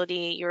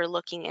facility you're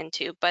looking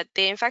into. But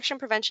the infection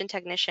prevention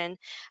technician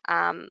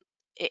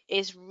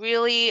is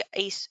really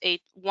a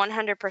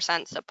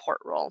 100% support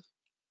role.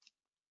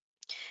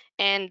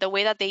 And the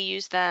way that they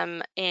used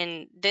them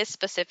in this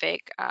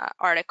specific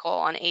article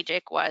on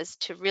AGIC was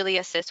to really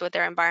assist with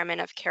their environment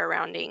of care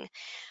rounding.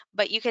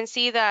 But you can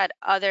see that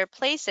other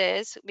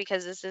places,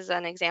 because this is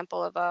an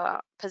example of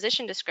a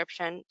position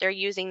description, they're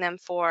using them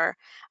for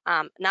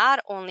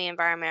not only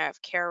environment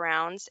of care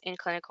rounds in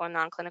clinical and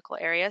non-clinical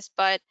areas,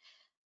 but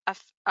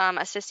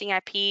assisting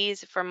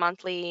IPs for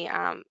monthly,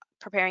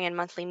 preparing in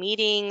monthly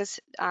meetings,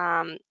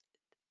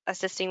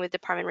 assisting with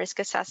department risk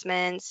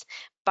assessments,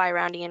 by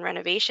rounding in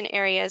renovation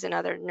areas and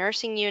other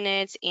nursing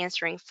units,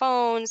 answering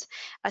phones,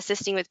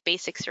 assisting with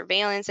basic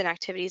surveillance and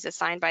activities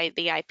assigned by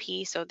the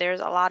IP. So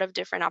there's a lot of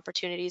different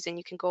opportunities, and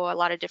you can go a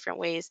lot of different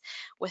ways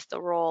with the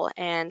role.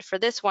 And for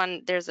this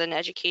one, there's an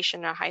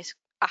education, a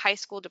high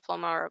school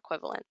diploma or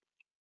equivalent.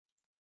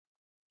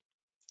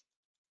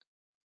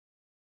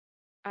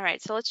 All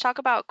right, so let's talk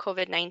about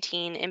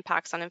COVID-19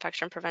 impacts on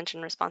infection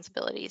prevention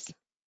responsibilities.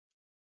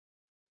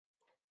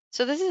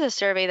 So this is a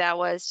survey that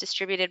was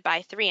distributed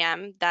by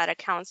 3M that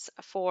accounts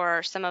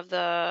for some of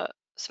the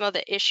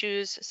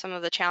issues, some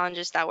of the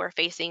challenges that we're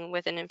facing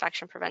within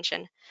infection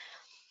prevention.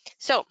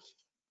 So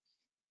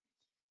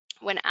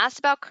when asked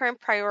about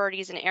current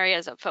priorities and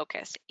areas of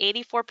focus,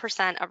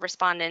 84% of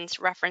respondents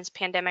referenced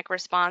pandemic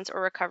response or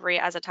recovery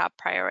as a top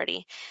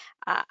priority.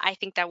 I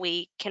think that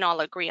we can all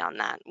agree on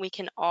that. We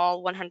can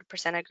all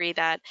 100% agree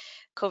that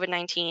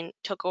COVID-19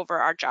 took over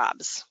our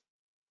jobs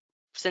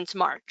since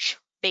March,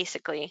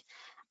 basically.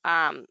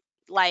 Um,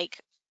 like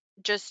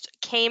just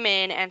came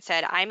in and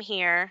said, I'm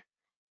here.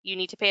 You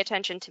need to pay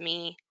attention to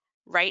me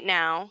right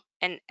now,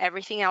 and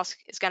everything else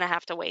is going to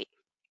have to wait.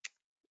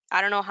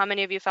 I don't know how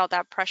many of you felt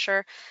that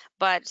pressure,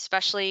 but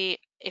especially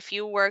if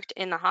you worked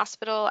in the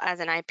hospital as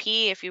an IP,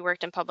 if you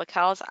worked in public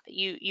health,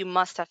 you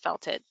must have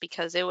felt it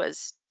because it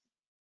was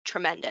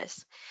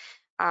tremendous.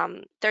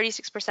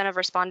 36% of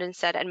respondents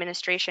said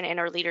administration and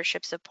or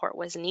leadership support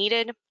was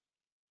needed.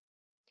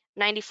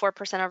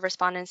 94% of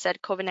respondents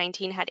said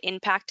COVID-19 had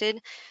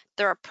impacted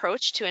their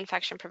approach to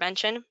infection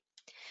prevention.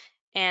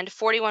 And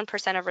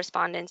 41% of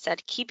respondents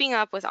said keeping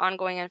up with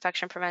ongoing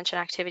infection prevention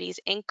activities,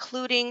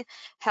 including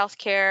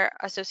healthcare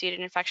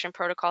associated infection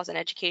protocols and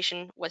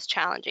education, was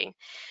challenging.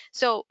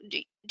 So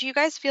do you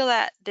guys feel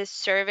that this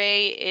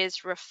survey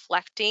is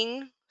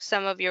reflecting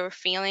some of your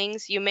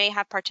feelings? You may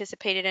have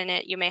participated in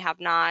it, you may have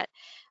not,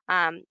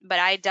 but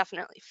I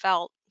definitely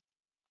felt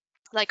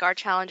like our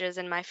challenges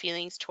and my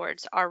feelings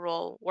towards our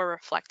role were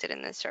reflected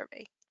in this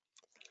survey.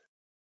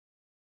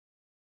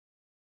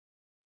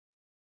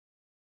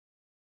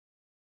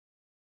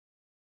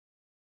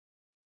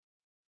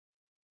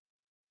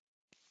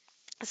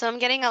 So I'm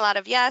getting a lot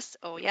of yes,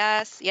 oh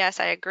yes,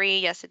 yes, I agree,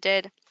 yes, it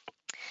did.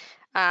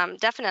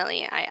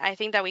 Definitely, I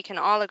think that we can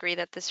all agree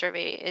that this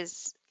survey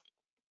is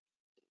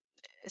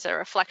a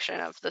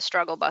reflection of the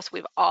struggle bus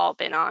we've all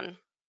been on.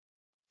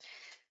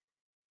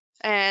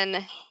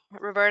 And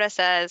Roberta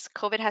says,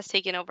 COVID has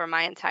taken over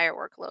my entire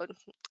workload.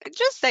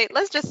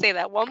 Let's just say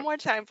that one more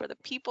time for the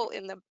people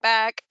in the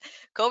back.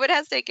 COVID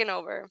has taken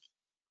over.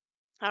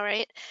 All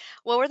right.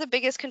 What were the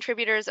biggest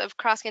contributors of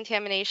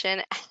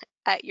cross-contamination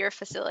at your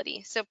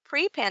facility? So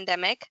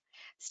pre-pandemic,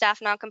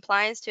 staff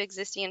non-compliance to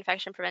existing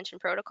infection prevention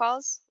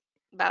protocols,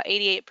 about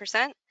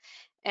 88%.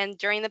 And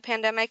during the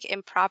pandemic,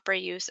 improper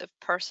use of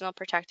personal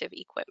protective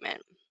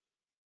equipment.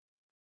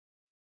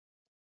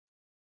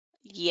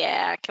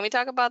 Yeah, can we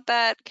talk about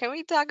that? Can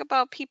we talk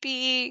about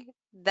PPE?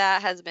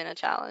 That has been a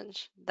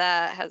challenge.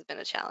 That has been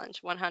a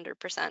challenge,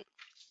 100%.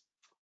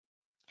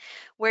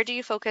 Where do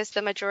you focus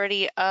the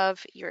majority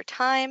of your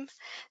time?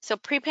 So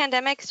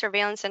pre-pandemic,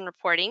 surveillance and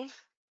reporting.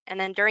 And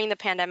then during the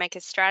pandemic,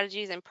 is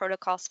strategies and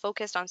protocols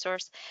focused on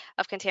source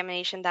of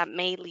contamination that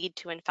may lead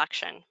to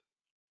infection.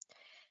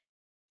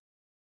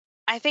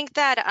 I think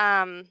that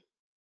I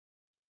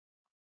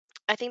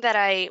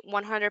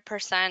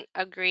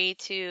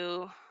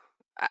 100%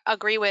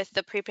 agree with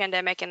the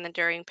pre-pandemic and the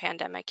during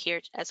pandemic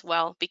here as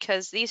well,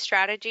 because these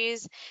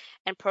strategies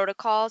and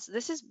protocols,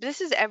 this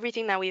is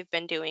everything that we've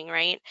been doing,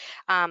 right?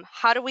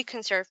 How do we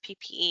conserve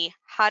PPE?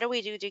 How do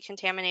we do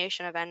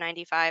decontamination of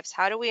N95s?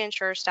 How do we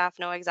ensure staff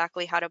know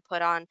exactly how to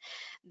put on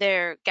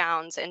their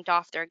gowns and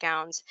doff their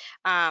gowns?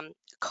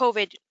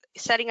 COVID,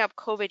 setting up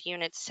COVID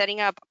units,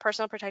 setting up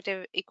personal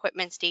protective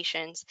equipment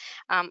stations,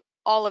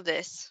 all of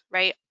this,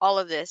 right? All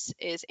of this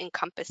is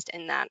encompassed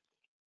in that.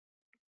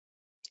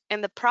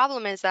 And the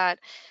problem is that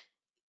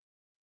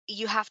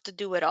you have to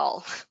do it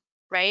all,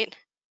 right?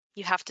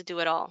 You have to do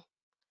it all.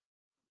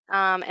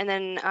 And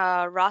then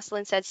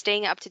Rosalind said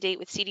staying up to date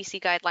with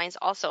CDC guidelines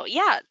also.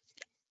 Yeah,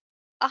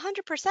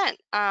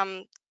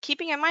 100%.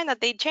 Keeping in mind that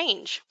they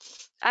change.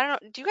 I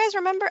don't know. Do you guys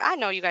remember? I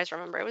know you guys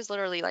remember. It was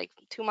literally like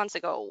 2 months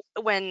ago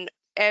when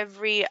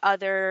every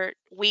other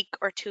week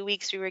or 2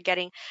 weeks we were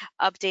getting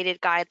updated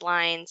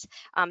guidelines.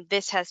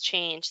 This has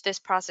changed. This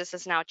process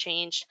has now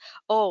changed.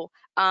 Oh,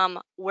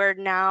 we're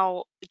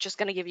now just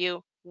going to give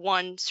you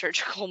one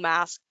surgical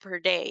mask per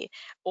day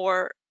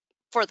or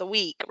for the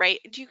week, right?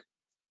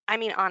 I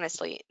mean,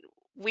 honestly,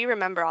 we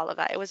remember all of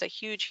that. It was a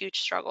huge, huge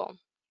struggle.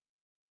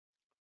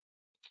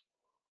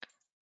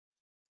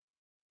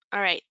 All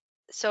right.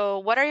 So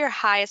what are your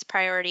highest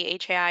priority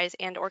HAIs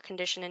and or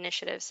condition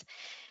initiatives?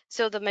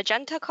 So the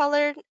magenta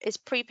color is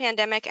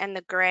pre-pandemic and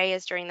the gray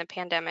is during the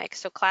pandemic.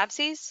 So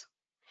CLABSIs,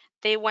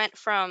 they went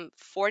from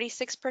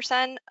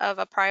 46% of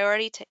a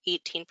priority to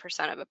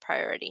 18% of a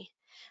priority.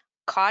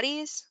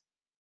 CAUTIs,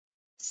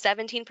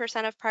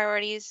 17% of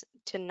priorities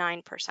to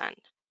 9%.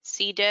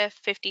 C. diff,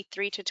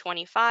 53 to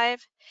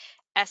 25.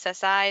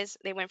 SSIs,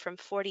 they went from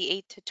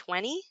 48 to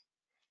 20.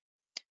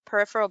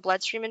 Peripheral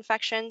bloodstream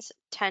infections,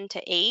 10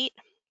 to 8.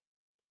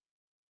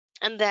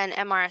 And then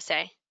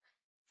MRSA,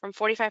 from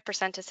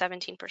 45% to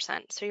 17%.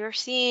 So you're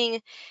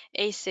seeing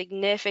a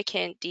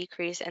significant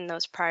decrease in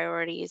those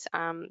priorities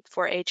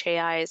for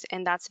HAIs,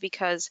 and that's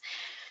because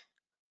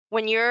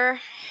when you're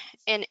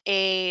in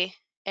an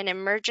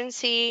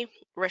emergency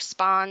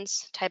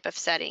response type of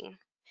setting,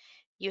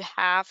 you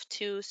have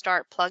to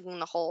start plugging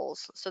the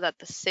holes so that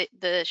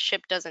the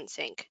ship doesn't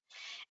sink.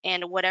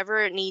 And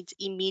whatever needs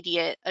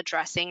immediate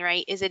addressing,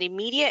 right? Is it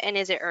immediate and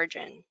is it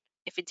urgent?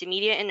 If it's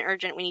immediate and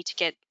urgent, we need to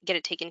get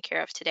it taken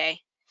care of today,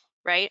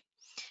 right?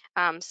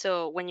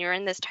 So when you're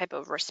in this type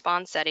of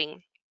response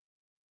setting,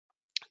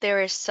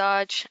 there is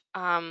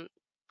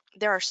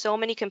there are so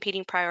many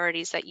competing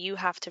priorities that you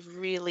have to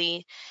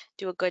really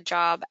do a good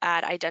job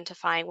at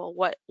identifying, well,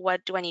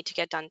 what do I need to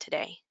get done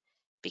today?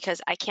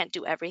 Because I can't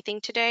do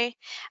everything today.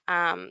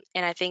 And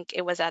I think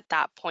it was at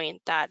that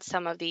point that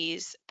some of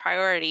these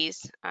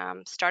priorities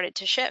started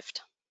to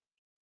shift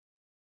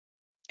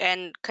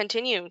and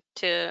continue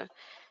to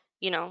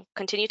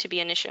be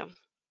an issue.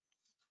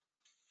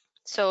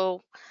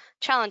 So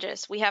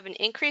challenges, we have an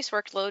increased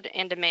workload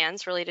and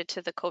demands related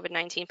to the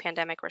COVID-19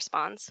 pandemic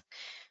response.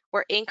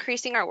 We're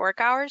increasing our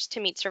work hours to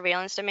meet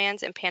surveillance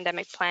demands and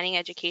pandemic planning,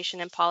 education,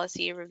 and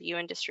policy review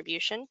and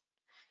distribution.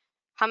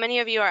 How many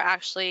of you are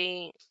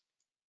actually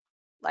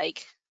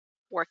like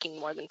working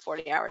more than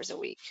 40 hours a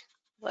week?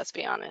 Let's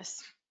be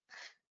honest.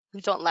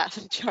 Don't laugh,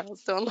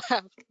 Charles, don't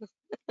laugh.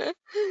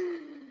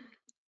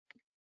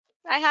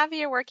 I have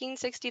here working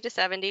 60 to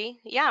 70.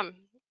 Yeah,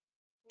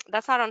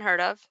 that's not unheard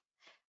of.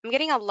 I'm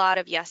getting a lot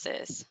of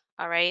yeses,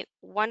 all right?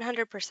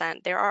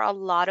 100%. There are a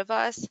lot of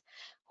us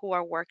who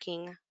are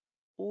working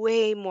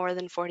way more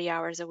than 40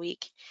 hours a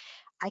week.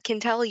 I can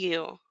tell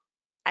you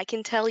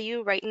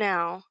right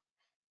now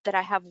that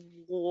I have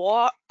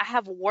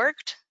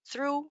worked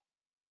through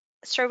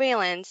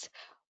surveillance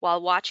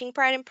while watching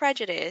Pride and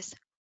Prejudice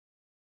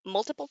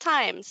multiple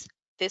times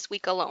this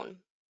week alone,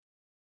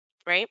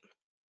 right?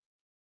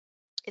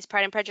 Is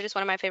Pride and Prejudice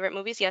one of my favorite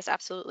movies? Yes,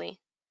 absolutely,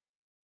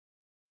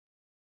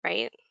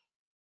 right?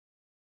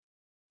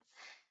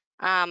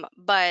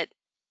 But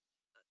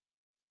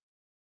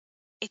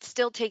it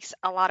still takes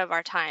a lot of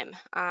our time.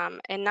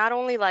 And not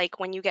only like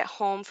when you get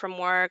home from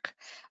work,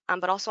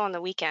 but also on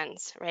the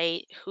weekends,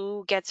 right?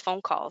 Who gets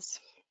phone calls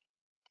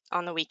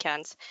on the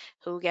weekends?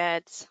 Who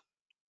gets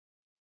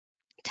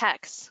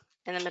texts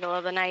in the middle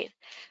of the night?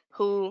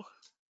 Who,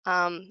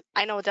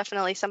 I know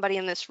definitely somebody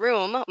in this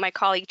room, my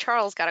colleague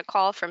Charles got a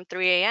call from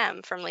 3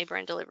 a.m. from labor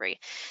and delivery.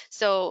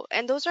 So,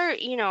 and those are,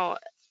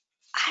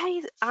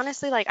 I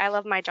honestly I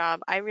love my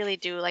job. I really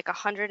do, like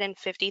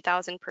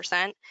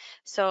 150,000%.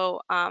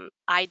 So,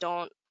 I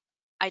don't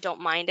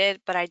mind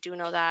it, but I do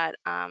know that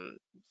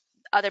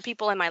other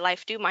people in my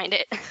life do mind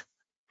it.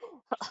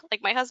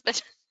 Like my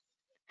husband,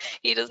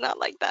 he does not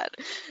like that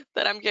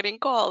I'm getting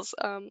calls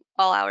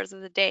all hours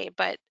of the day.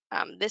 But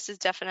this is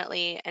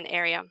definitely an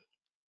area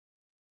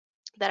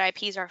that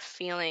IPs are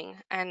feeling,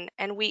 and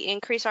we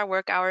increase our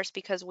work hours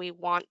because we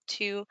want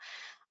to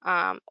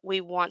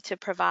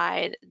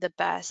provide the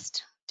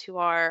best to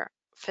our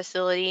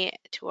facility,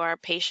 to our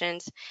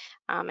patients,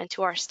 and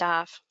to our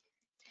staff.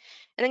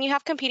 And then you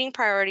have competing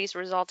priorities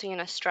resulting in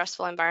a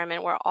stressful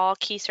environment where all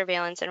key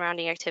surveillance and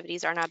rounding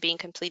activities are not being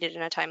completed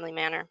in a timely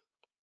manner.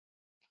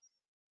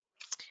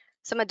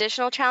 Some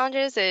additional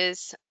challenges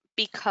is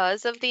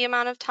because of the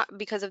amount of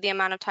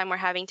time we're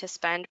having to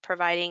spend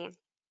providing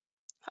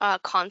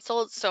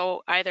consults,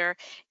 so either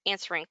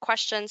answering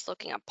questions,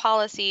 looking up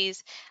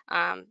policies,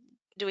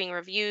 doing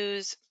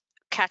reviews,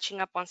 catching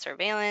up on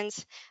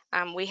surveillance.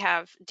 We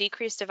have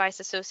decreased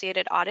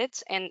device-associated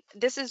audits, and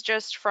this is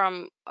just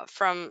from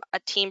a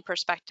team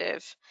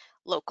perspective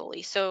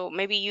locally. So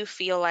maybe you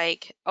feel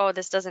like, oh,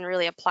 this doesn't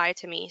really apply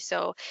to me.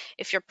 So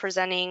if you're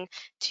presenting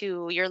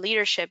to your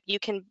leadership, you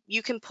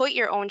can put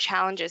your own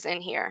challenges in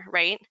here,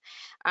 right?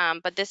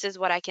 But this is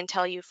what I can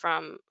tell you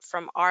from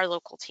our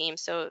local team.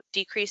 So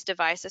decreased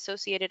device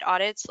associated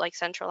audits like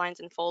central lines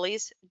and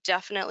Foley's,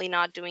 definitely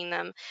not doing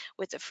them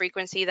with the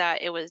frequency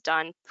that it was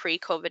done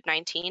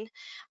pre-COVID-19.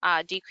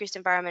 Decreased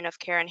environment of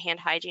care and hand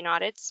hygiene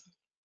audits.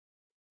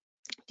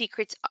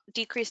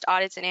 Decreased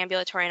audits in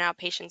ambulatory and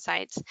outpatient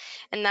sites.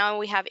 And now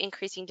we have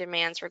increasing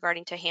demands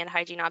regarding to hand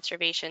hygiene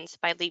observations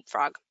by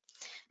Leapfrog.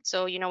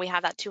 So, we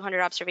have that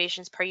 200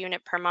 observations per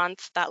unit per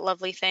month, that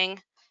lovely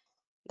thing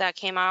that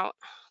came out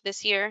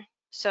this year.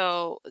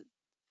 So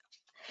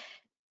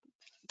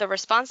the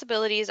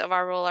responsibilities of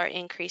our role are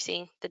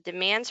increasing, the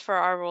demands for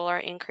our role are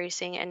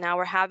increasing, and now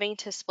we're having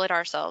to split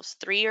ourselves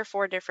 3 or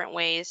 4 different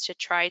ways to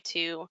try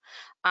to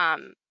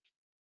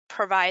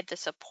provide the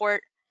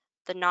support,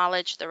 the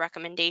knowledge, the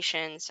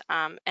recommendations,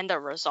 and the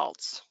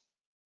results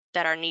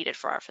that are needed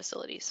for our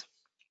facilities.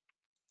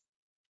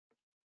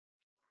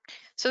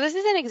 So this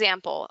is an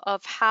example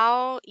of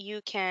how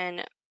you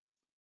can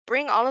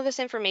bring all of this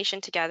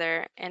information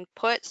together and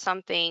put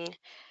something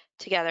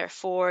together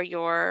for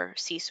your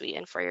C-suite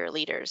and for your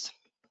leaders.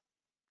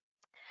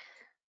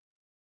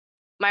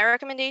 My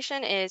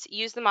recommendation is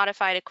use the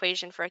modified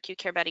equation for acute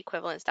care bed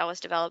equivalence that was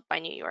developed by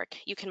New York.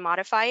 You can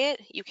modify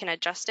it, you can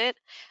adjust it,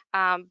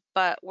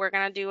 but we're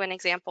going to do an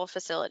example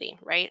facility,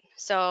 right?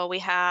 So we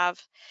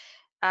have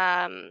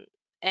an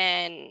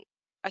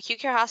acute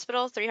care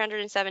hospital,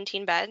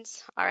 317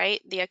 beds, all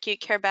right? The acute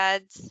care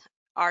beds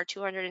are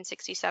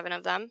 267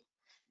 of them.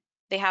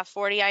 They have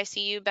 40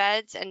 ICU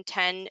beds and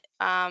 10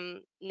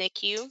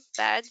 NICU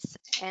beds,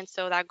 and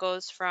so that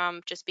goes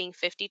from just being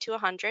 50 to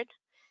 100.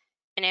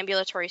 An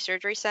ambulatory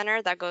surgery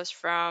center, that goes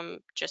from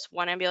just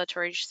one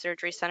ambulatory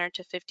surgery center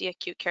to 50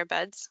 acute care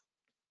beds.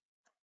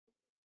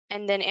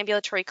 And then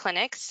ambulatory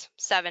clinics,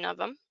 7 of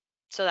them,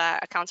 so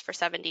that accounts for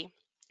 70.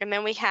 And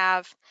then we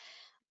have,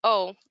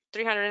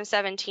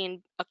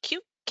 317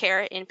 acute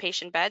care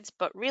inpatient beds,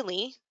 but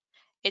really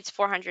it's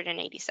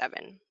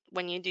 487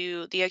 when you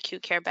do the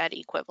acute care bed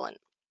equivalent.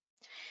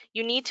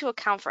 You need to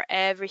account for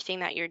everything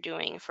that you're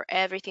doing, for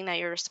everything that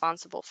you're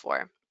responsible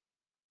for.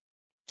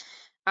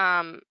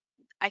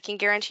 I can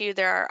guarantee you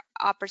there are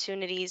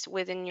opportunities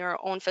within your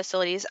own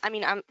facilities. I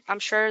mean, I'm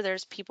sure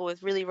there's people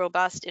with really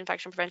robust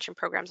infection prevention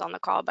programs on the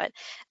call, but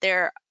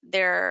there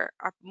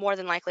are more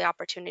than likely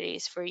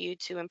opportunities for you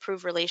to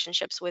improve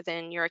relationships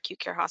within your acute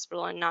care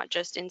hospital, and not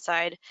just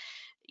inside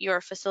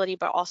your facility,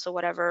 but also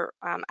whatever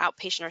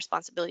outpatient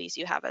responsibilities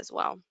you have as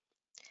well.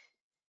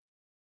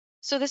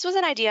 So this was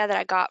an idea that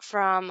I got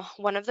from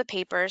one of the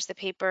papers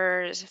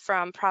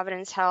from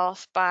Providence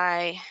Health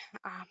by,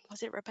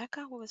 was it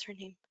Rebecca? What was her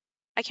name?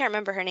 I can't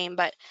remember her name,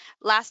 but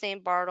last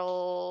name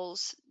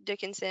Bartles,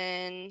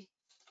 Dickinson,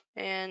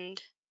 and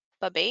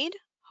Babade,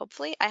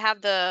 hopefully. I have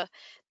the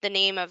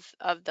name of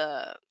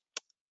the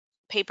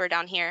paper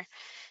down here.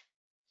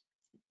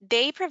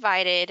 They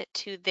provided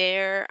to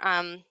their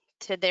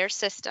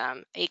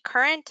system a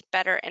current,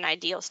 better, and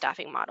ideal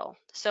staffing model.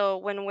 So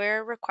when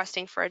we're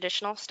requesting for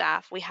additional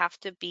staff, we have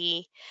to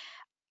be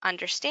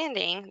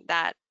understanding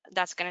that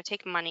that's going to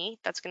take money,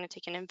 that's going to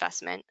take an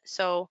investment.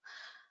 So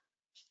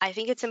I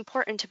think it's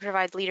important to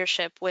provide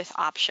leadership with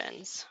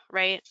options,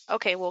 right?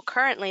 Okay, well,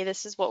 currently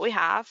this is what we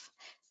have.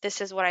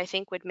 This is what I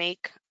think would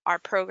make our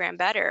program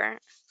better.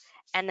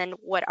 And then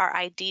what our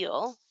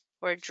ideal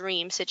or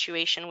dream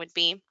situation would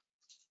be.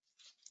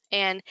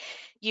 And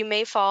you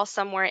may fall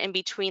somewhere in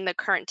between the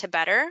current to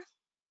better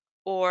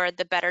or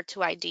the better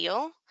to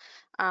ideal.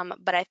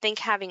 But I think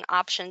having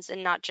options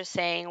and not just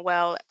saying,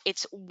 well,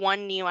 it's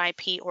one new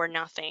IP or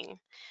nothing.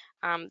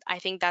 I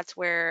think that's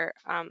where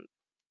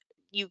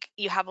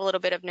you have a little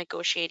bit of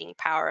negotiating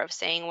power of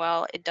saying,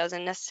 well, it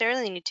doesn't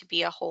necessarily need to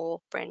be a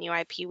whole brand new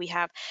IP. We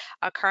have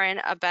a current,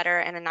 a better,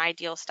 and an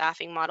ideal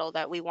staffing model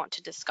that we want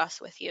to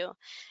discuss with you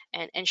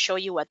and show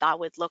you what that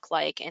would look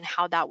like and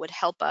how that would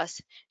help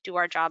us do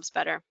our jobs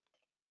better.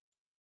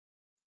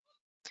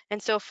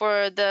 And so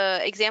for the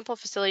example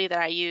facility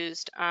that I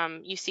used,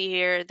 you see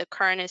here the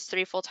current is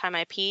 3 full-time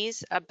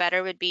IPs. A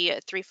better would be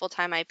a 3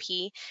 full-time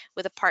IP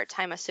with a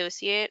part-time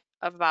associate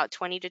of about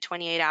 20 to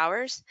 28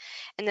 hours.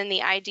 And then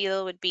the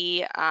ideal would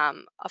be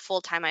a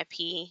full-time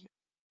IP,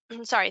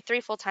 sorry,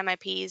 3 full-time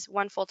IPs,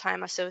 1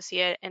 full-time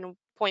associate, and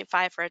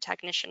 0.5 for a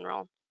technician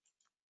role.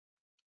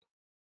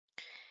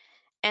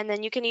 And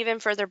then you can even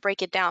further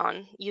break it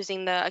down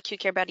using the acute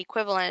care bed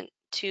equivalent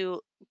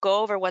to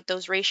go over what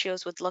those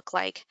ratios would look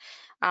like,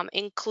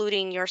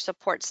 including your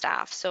support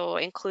staff. So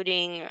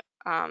including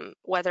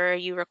whether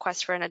you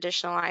request for an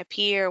additional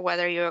IP or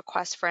whether you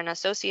request for an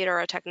associate or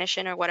a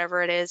technician or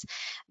whatever it is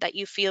that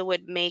you feel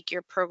would make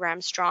your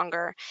program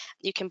stronger.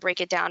 You can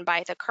break it down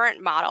by the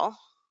current model.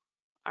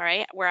 All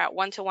right, we're at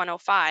 1 to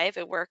 105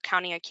 if we're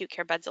counting acute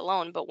care beds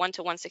alone, but 1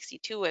 to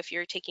 162 if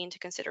you're taking into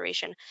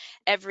consideration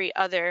every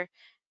other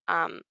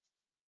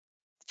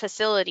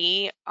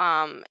facility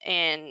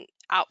and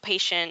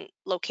outpatient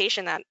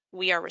location that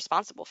we are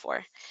responsible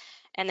for.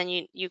 And then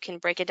you can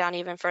break it down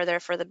even further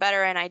for the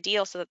better and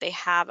ideal so that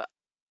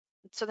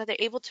they're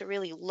able to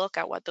really look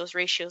at what those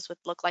ratios would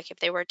look like if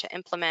they were to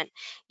implement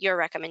your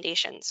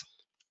recommendations.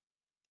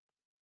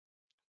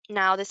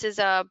 Now, this is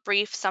a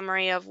brief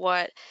summary of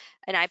what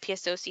an IP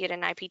associate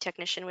and IP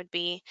technician would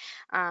be.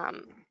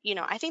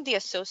 I think the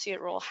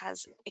associate role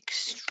has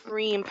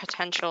extreme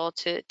potential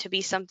to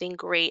be something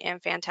great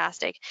and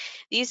fantastic.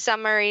 These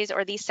summaries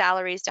or these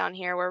salaries down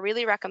here were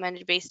really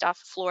recommended based off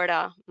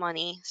Florida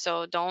money.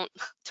 So don't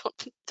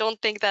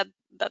think that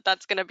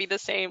that's going to be the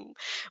same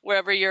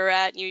wherever you're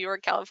at, New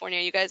York, California.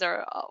 You guys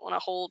are on a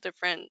whole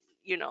different,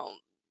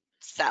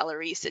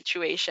 salary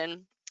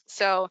situation.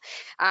 So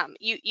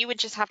you would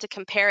just have to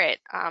compare it.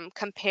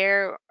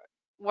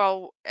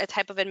 Well, a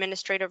type of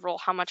administrative role,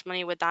 how much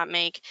money would that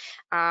make?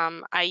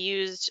 I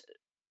used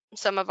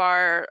some of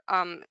our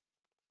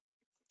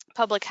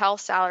public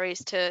health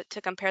salaries to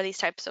compare these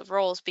types of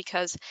roles,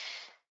 because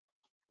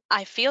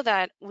I feel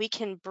that we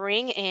can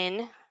bring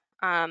in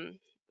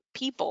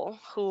people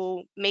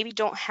who maybe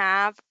don't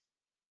have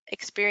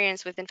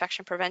experience with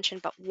infection prevention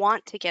but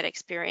want to get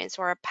experience,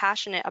 or are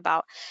passionate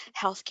about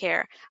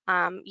healthcare,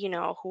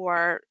 who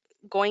are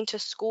going to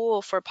school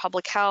for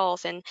public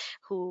health and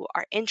who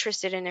are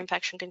interested in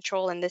infection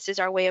control, and this is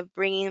our way of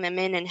bringing them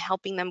in and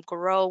helping them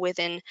grow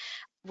within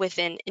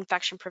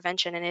infection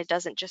prevention. And it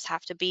doesn't just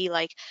have to be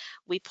like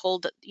we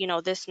pulled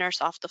this nurse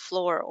off the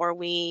floor, or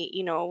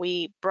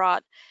we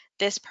brought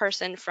this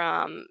person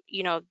from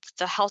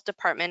the health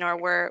department, or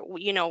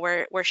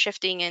we're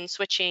shifting and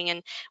switching,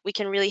 and we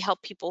can really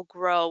help people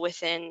grow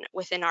within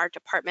our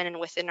department and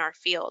within our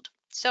field.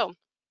 So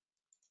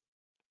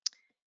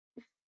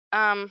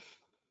um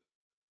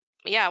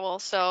yeah, well,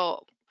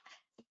 so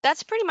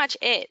that's pretty much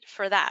it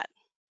for that.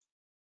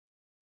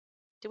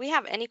 Do we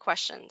have any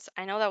questions?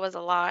 I know that was a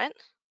lot.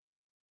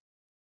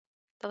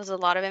 That was a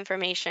lot of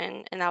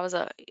information, and that was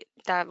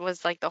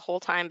like the whole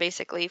time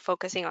basically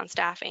focusing on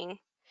staffing.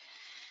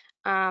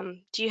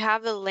 Do you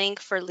have the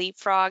link for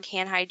Leapfrog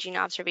hand hygiene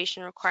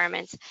observation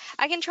requirements?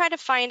 I can try to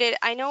find it.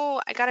 I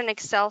know I got an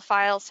Excel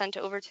file sent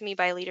over to me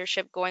by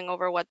leadership going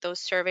over what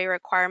those survey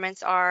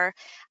requirements are.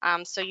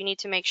 So you need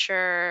to make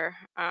sure,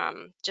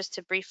 just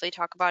to briefly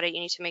talk about it,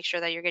 you need to make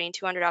sure that you're getting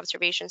 200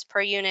 observations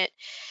per unit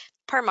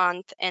per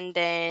month, and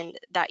then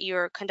that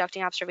you're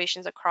conducting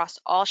observations across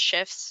all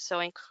shifts, so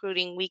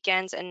including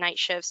weekends and night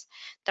shifts,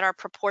 that are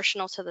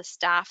proportional to the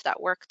staff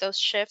that work those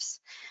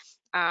shifts.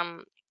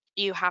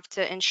 You have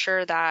to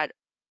ensure that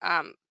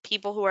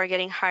people who are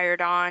getting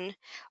hired on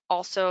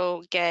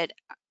also get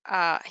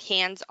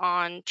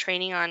hands-on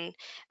training on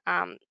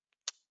um,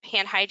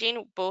 hand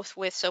hygiene, both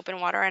with soap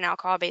and water and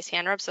alcohol-based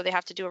hand rubs. So they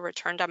have to do a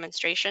return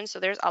demonstration. So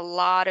there's a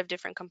lot of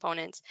different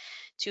components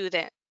to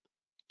the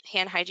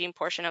hand hygiene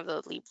portion of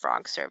the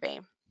Leapfrog survey.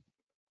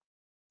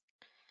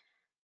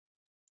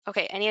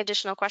 Okay, any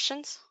additional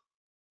questions?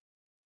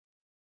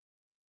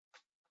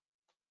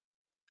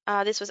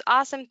 This was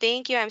awesome.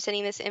 Thank you. I'm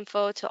sending this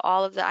info to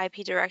all of the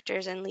IP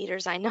directors and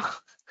leaders I know.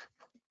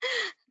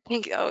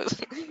 Thank you. Oh,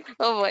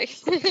 oh boy.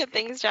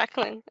 Thanks,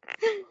 Jacqueline.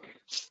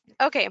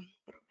 Okay,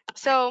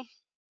 so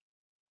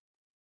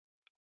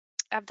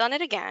I've done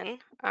it again.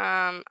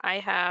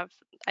 I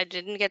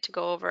didn't get to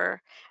go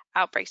over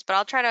outbreaks, but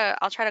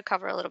I'll try to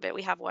cover a little bit.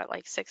 We have what,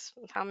 like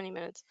how many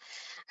minutes?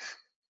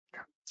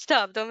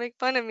 Stop, don't make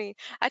fun of me.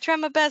 I try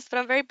my best, but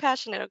I'm very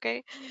passionate,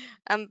 okay?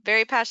 I'm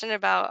very passionate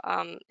about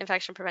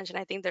infection prevention.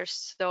 I think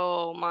there's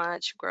so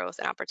much growth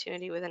and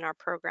opportunity within our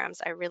programs.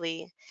 I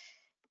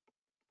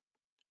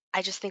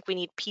just think we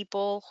need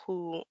people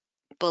who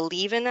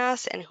believe in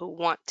us and who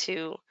want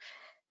to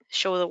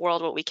show the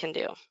world what we can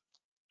do. All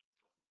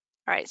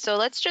right, so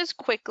let's just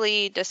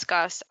quickly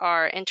discuss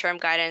our interim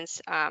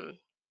guidance.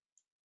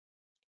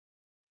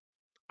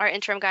 Our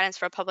interim guidance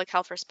for a public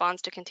health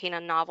response to contain a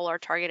novel or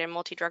targeted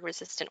multi-drug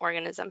resistant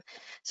organism.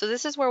 So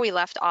this is where we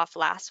left off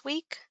last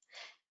week.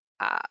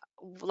 Uh,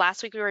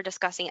 Last week we were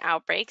discussing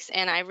outbreaks,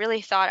 and I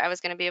really thought I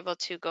was going to be able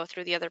to go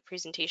through the other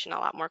presentation a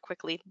lot more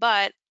quickly,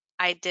 but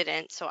I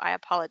didn't, so I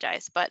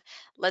apologize. But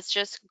let's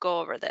just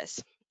go over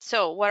this.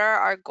 So what are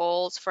our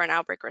goals for an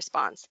outbreak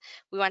response?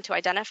 We want to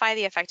identify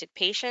the affected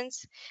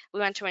patients. We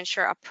want to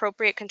ensure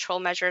appropriate control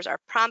measures are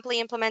promptly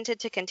implemented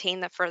to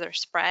contain the further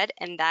spread,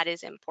 and that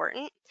is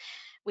important.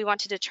 We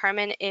want to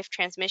determine if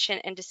transmission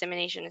and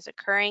dissemination is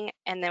occurring,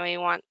 and then we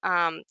want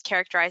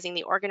characterizing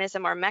the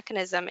organism or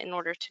mechanism in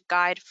order to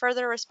guide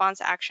further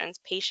response actions,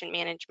 patient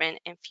management,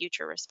 and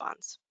future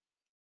response.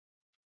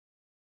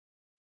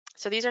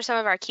 So these are some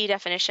of our key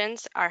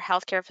definitions. Our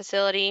healthcare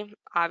facility,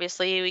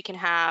 obviously we can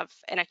have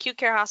an acute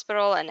care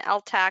hospital, an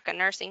LTAC, a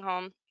nursing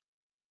home,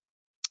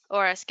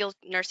 or a skilled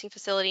nursing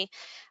facility.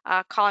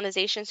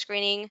 Colonization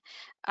screening.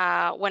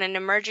 When an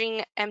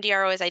emerging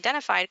MDRO is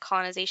identified,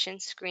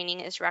 colonization screening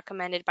is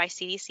recommended by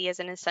CDC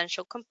as an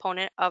essential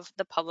component of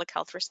the public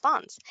health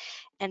response.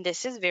 And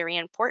this is very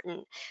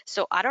important.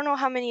 So I don't know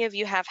how many of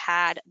you have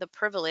had the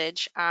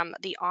privilege,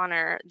 the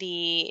honor,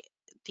 the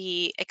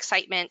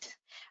excitement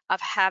of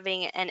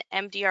having an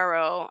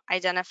MDRO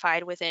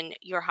identified within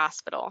your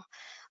hospital.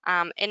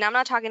 And I'm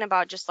not talking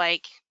about just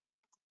like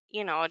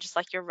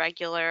your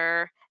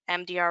regular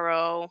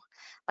MDRO,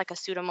 like a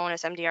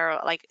Pseudomonas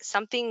MDRO, like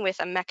something with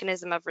a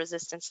mechanism of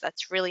resistance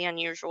that's really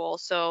unusual.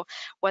 So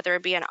whether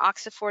it be an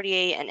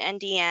OXA48, an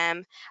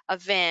NDM, a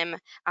VIM,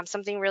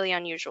 something really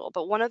unusual.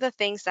 But one of the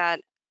things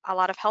that a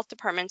lot of health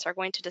departments are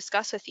going to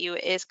discuss with you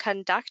is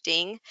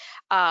conducting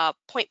a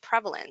point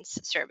prevalence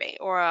survey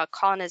or a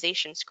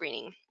colonization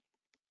screening.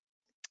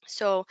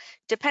 So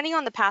depending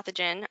on the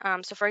pathogen,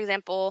 so for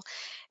example,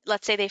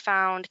 let's say they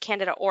found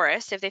Candida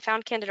auris. If they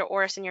found Candida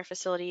auris in your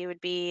facility, it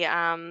would be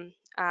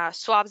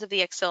swabs of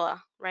the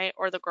axilla, right,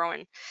 or the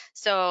groin.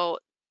 So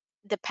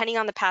depending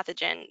on the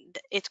pathogen,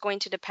 it's going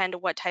to depend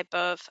what type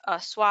of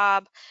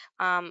swab,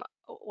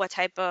 what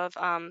type of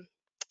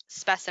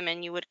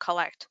specimen you would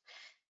collect.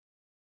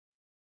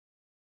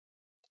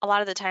 A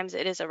lot of the times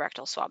it is a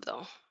rectal swab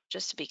though,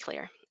 just to be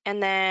clear.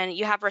 And then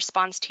you have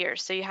response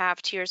tiers. So you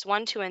have tiers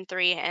 1, 2, and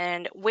 3,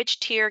 and which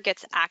tier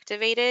gets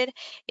activated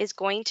is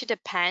going to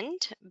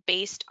depend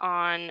based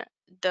on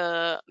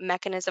the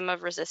mechanism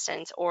of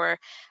resistance or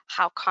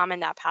how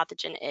common that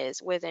pathogen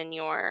is within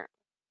your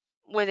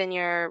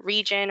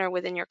region or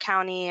within your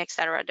county, et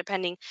cetera,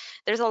 depending.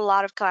 There's a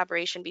lot of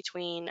collaboration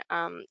between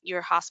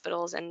your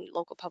hospitals and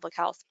local public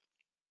health.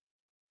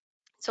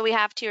 So we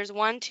have tiers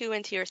 1, 2,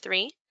 and tier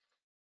 3.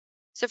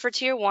 So for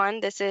tier 1,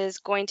 this is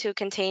going to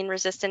contain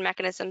resistant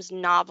mechanisms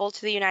novel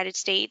to the United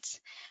States,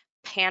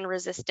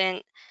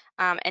 pan-resistant,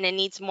 and it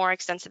needs more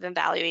extensive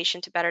evaluation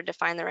to better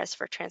define the risk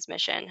for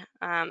transmission.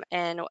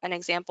 And an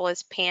example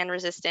is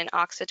pan-resistant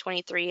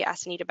OXA23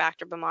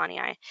 Acinetobacter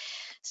baumannii.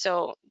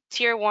 So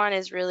tier 1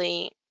 is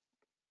really,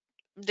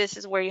 this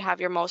is where you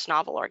have your most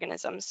novel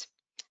organisms.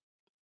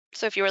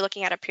 So if you were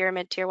looking at a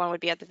pyramid, tier 1 would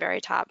be at the very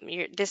top.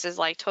 This is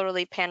like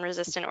totally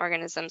pan-resistant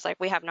organisms. Like,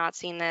 we have not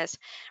seen this.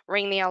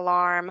 Ring the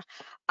alarm.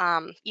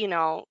 You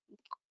know,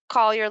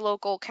 call your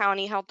local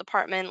county health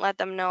department, let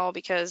them know,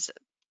 because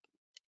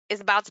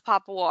it's about to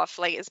pop off.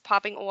 Like, it's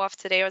popping off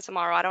today or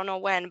tomorrow. I don't know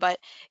when, but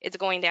it's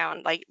going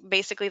down. Like,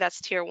 basically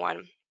that's tier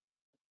 1.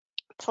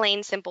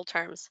 Plain simple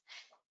terms.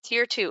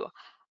 Tier 2,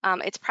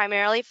 it's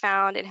primarily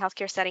found in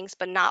healthcare settings,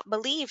 but not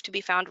believed to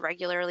be found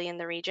regularly in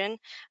the region.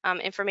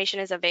 Information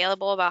is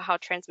available about how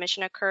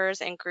transmission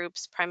occurs in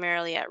groups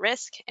primarily at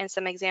risk, and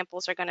some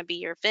examples are going to be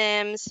your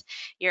VIMs,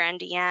 your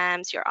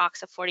NDMs, your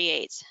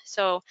OXA48s.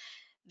 So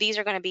these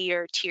are going to be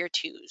your tier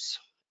 2s.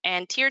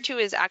 And tier 2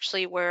 is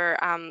actually where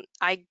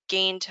I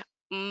gained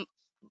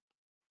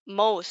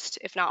most,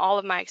 if not all,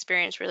 of my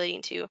experience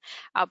relating to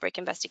outbreak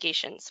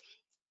investigations.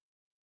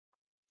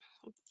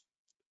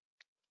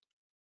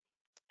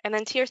 And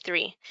then tier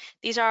 3,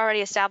 these are already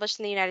established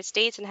in the United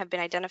States and have been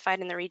identified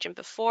in the region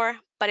before,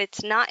 but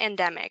it's not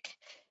endemic,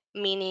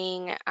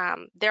 meaning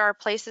there are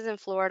places in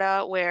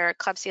Florida where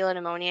Klebsiella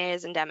pneumoniae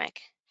is endemic.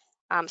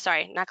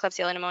 Sorry, not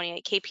Klebsiella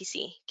pneumoniae,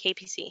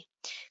 KPC.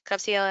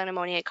 Klebsiella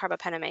pneumoniae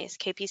carbapenemase,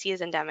 KPC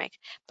is endemic,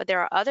 but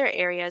there are other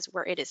areas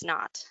where it is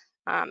not.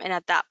 And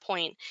at that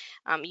point,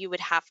 you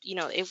would have,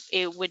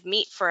 it would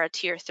meet for a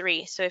tier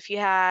 3. So if you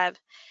have,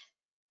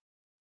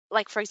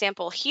 like, for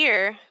example,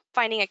 here,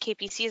 finding a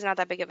KPC is not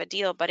that big of a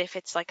deal, but if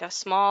it's like a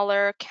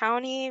smaller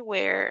county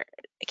where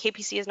a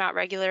KPC is not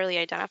regularly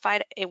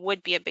identified, it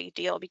would be a big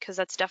deal, because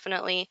that's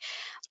definitely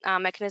a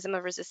mechanism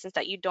of resistance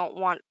that you don't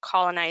want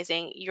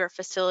colonizing your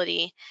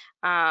facility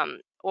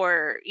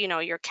or,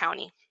 your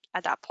county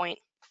at that point.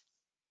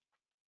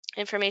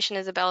 Information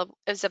is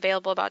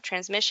available about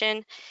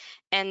transmission,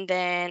 and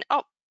then,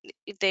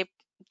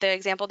 the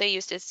example they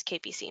used is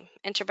KPC,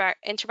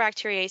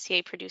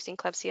 Interbacteriaceae producing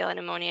Klebsiella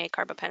pneumoniae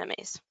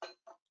carbapenemase.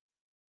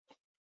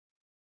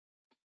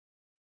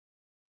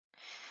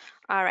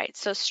 All right,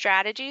 so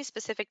strategy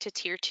specific to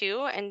tier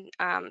 2,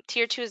 and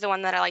tier 2 is the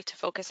one that I like to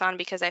focus on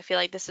because I feel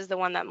like this is the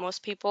one that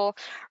most people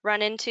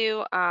run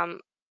into. I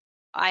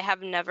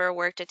have never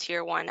worked a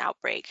tier 1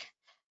 outbreak,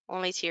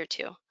 only tier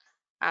 2.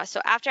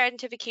 So after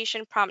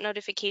identification, prompt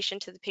notification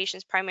to the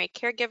patient's primary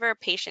caregiver,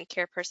 patient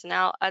care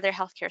personnel, other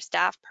healthcare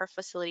staff per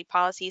facility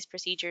policies,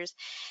 procedures,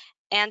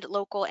 and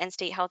local and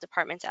state health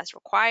departments as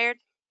required.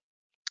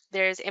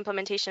 There's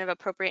implementation of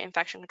appropriate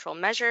infection control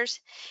measures,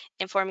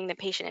 informing the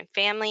patient and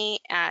family,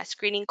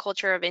 screening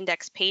culture of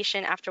index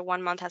patient after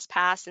 1 month has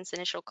passed since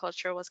initial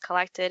culture was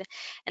collected,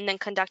 and then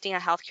conducting a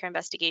healthcare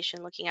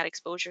investigation looking at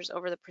exposures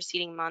over the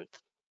preceding month.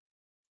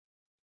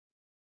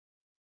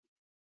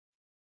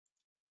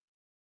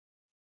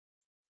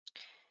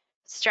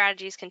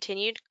 Strategies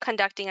continued.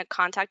 Conducting a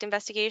contact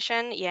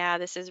investigation. Yeah,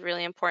 this is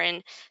really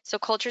important. So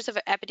cultures of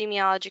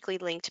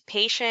epidemiologically linked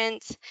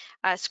patients.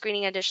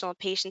 Screening additional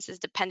patients is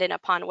dependent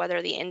upon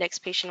whether the index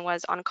patient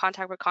was on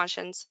contact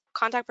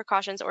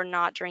precautions or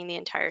not during the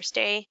entire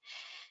stay.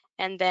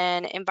 And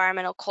then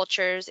environmental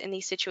cultures in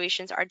these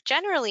situations are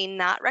generally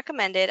not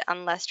recommended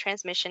unless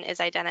transmission is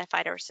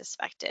identified or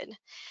suspected.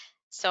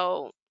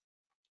 So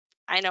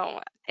I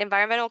know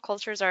environmental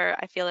cultures are,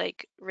 I feel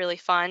like, really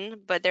fun,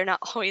 but they're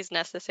not always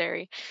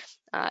necessary.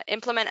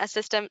 Implement a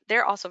system,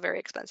 they're also very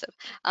expensive.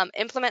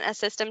 Implement a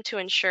system to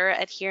ensure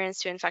adherence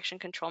to infection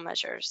control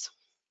measures.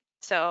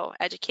 So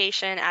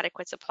education,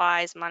 adequate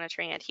supplies,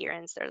 monitoring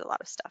adherence, there's a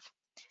lot of stuff.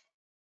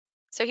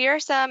 So here are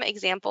some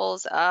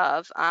examples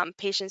of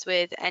patients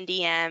with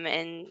NDM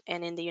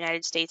and in the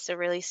United States. So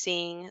really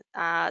seeing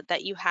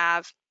that you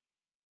have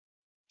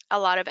a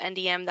lot of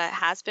NDM that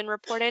has been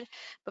reported,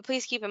 but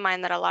please keep in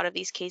mind that a lot of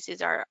these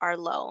cases are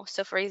low.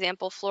 So for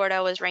example,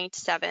 Florida was ranked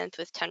 7th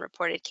with 10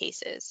 reported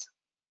cases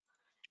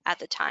at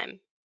the time.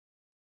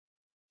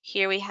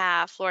 Here we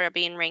have Florida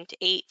being ranked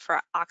 8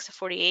 for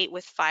OXA48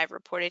 with 5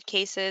 reported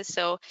cases.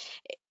 So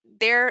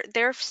they're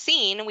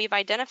seen. We've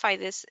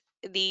identified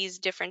these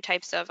different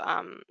types of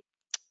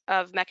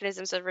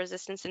mechanisms of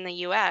resistance in the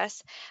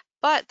U.S.,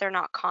 but they're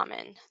not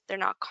common. They're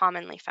not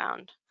commonly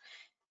found.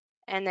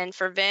 And then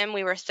for VIM,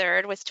 we were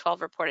 3rd with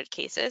 12 reported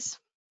cases.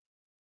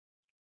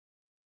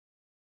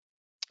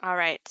 All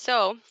right,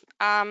 so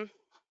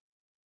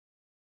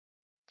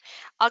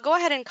I'll go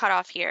ahead and cut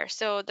off here.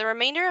 So the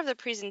remainder of the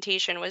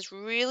presentation was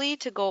really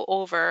to go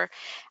over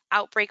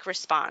outbreak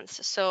response.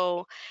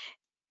 So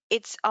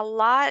it's a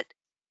lot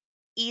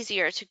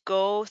easier to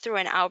go through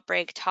an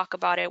outbreak, talk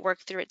about it, work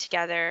through it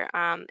together,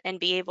 and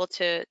be able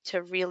to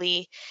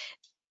really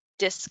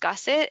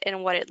discuss it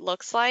and what it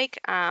looks like,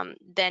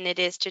 than it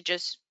is to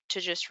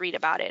just read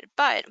about it.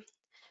 But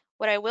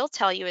what I will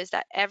tell you is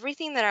that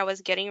everything that I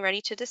was getting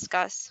ready to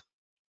discuss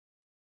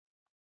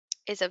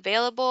is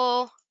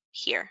available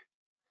here.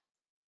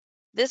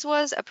 This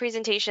was a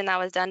presentation that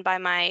was done by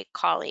my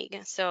colleague.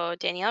 So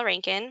Danielle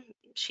Rankin,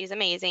 she's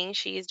amazing.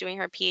 She's doing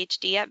her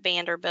PhD at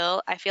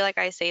Vanderbilt. I feel like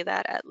I say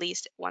that at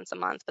least once a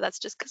month, but that's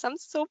just because I'm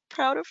so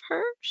proud of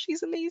her.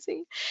 She's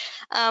amazing.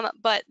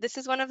 But this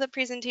is one of the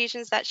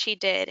presentations that she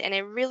did, and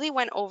it really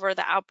went over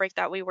the outbreak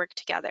that we worked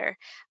together,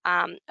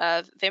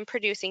 of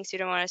VIM-producing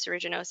Pseudomonas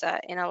aeruginosa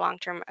in a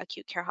long-term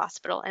acute care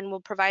hospital, and will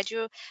provide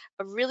you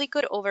a really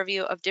good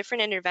overview of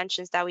different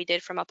interventions that we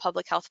did from a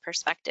public health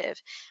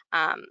perspective,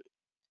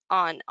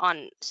 on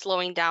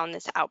slowing down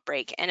this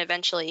outbreak and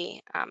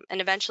eventually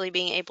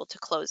being able to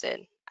close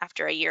it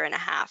after a year and a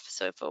half.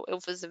 So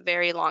it was a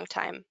very long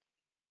time.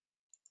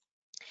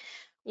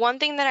 One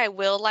thing that I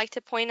will like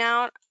to point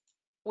out,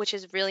 which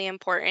is really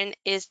important,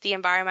 is the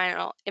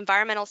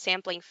environmental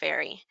sampling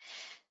ferry.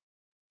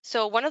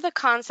 So one of the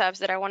concepts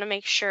that I want to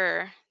make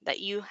sure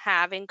that you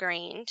have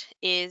ingrained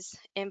is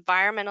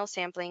environmental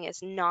sampling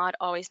is not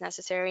always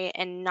necessary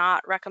and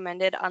not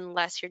recommended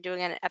unless you're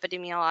doing an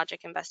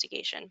epidemiologic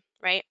investigation,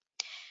 right?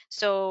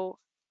 So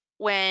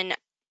when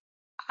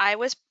I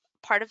was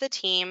part of the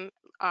team,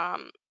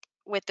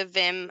 with the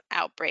VIM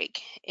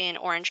outbreak in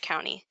Orange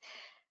County,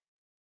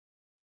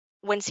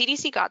 when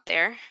CDC got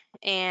there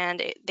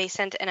and they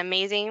sent an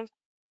amazing,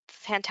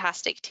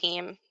 fantastic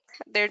team.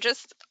 They're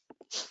just,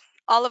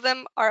 all of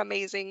them are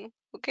amazing,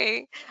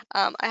 okay?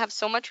 I have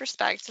so much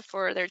respect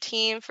for their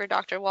team, for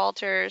Dr.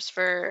 Walters,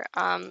 for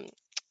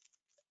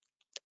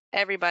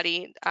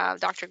everybody,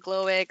 Dr.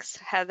 Glowix,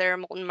 Heather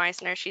Moulton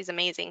Meissner, she's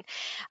amazing.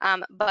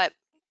 But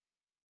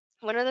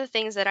one of the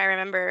things that I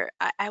remember,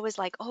 I was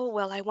like, oh,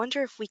 well, I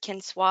wonder if we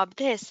can swab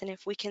this and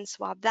if we can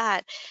swab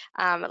that.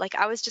 Like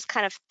I was just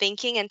kind of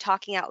thinking and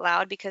talking out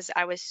loud because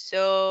I was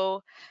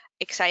so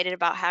excited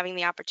about having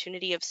the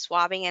opportunity of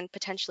swabbing and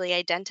potentially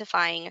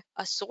identifying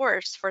a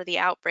source for the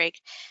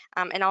outbreak.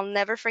 And I'll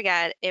never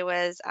forget, it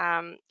was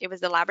the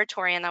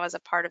laboratorian that was a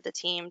part of the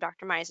team,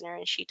 Dr. Meisner,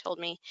 and she told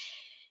me,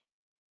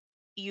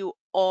 you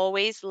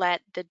always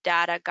let the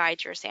data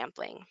guide your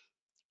sampling.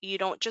 You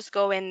don't just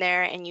go in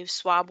there and you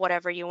swab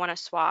whatever you want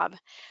to swab.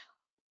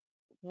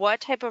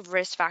 What type of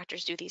risk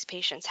factors do these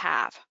patients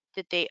have?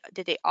 Did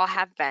they all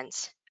have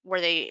vents?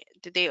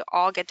 Did they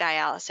all get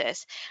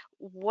dialysis?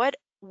 What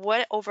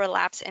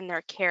overlaps in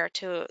their care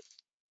to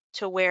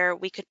where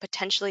we could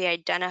potentially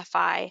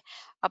identify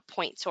a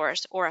point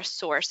source or a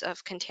source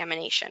of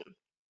contamination?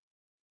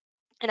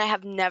 And I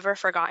have never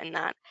forgotten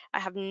that. I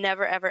have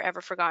never, ever,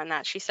 ever forgotten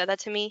that. She said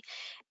that to me,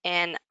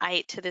 and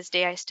to this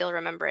day, I still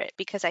remember it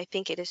because I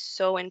think it is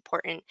so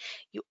important.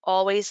 You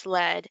always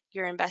let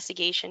your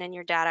investigation and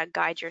your data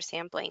guide your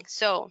sampling.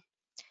 So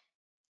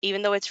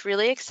even though it's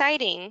really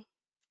exciting,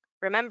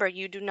 remember,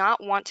 you do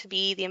not want to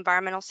be the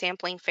environmental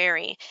sampling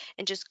fairy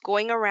and just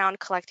going around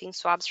collecting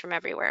swabs from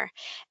everywhere.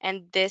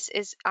 And this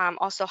is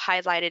also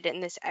highlighted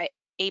in this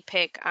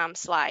APIC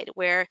slide,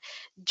 where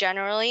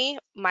generally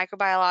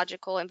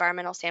microbiological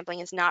environmental sampling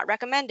is not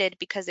recommended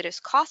because it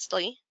is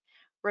costly,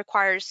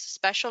 requires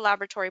special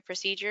laboratory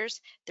procedures,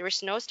 there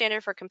is no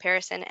standard for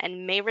comparison,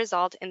 and may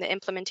result in the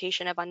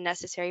implementation of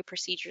unnecessary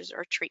procedures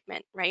or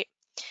treatment, right?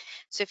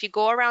 So if you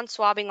go around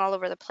swabbing all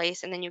over the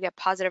place and then you get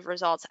positive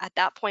results, at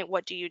that point,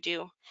 what do you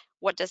do?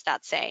 What does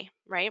that say,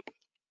 right?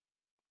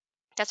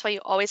 That's why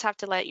you always have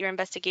to let your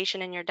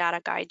investigation and your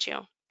data guide you.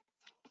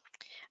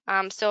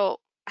 So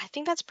I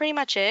think that's pretty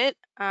much it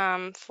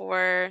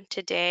for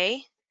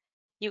today.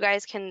 You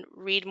guys can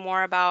read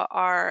more about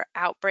our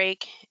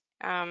outbreak,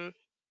 and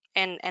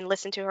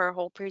listen to her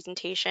whole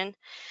presentation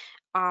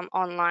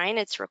online.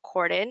 It's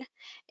recorded,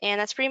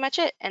 and that's pretty much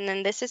it. And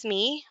then this is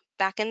me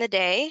back in the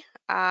day.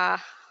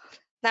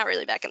 Not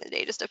really back in the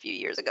day, just a few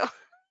years ago.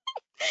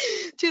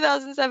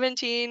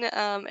 2017,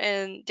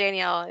 and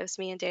Danielle, it was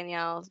me and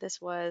Danielle. This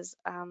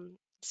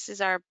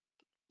is our,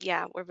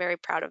 yeah, we're very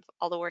proud of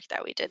all the work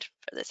that we did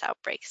for this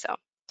outbreak. So,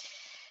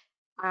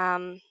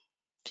 um,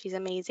 she's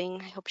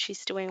amazing. I hope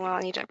she's doing well.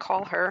 I need to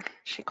call her.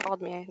 She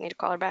called me. I need to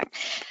call her back.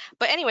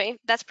 But anyway,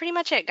 that's pretty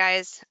much it,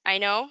 guys. I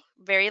know,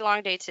 very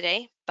long day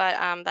today,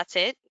 but that's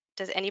it.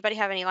 Does anybody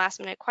have any last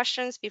minute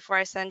questions before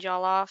I send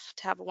y'all off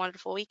to have a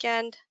wonderful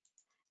weekend?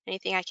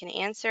 Anything I can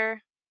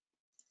answer?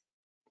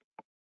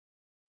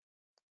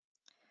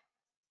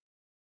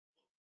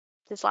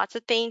 There's lots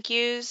of thank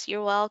yous.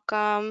 You're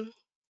welcome.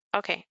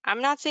 Okay,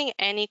 I'm not seeing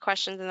any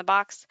questions in the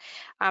box.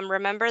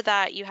 Remember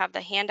that you have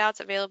the handouts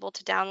available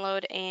to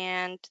download,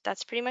 and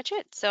that's pretty much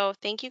it. So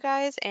thank you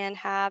guys and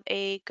have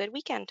a good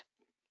weekend.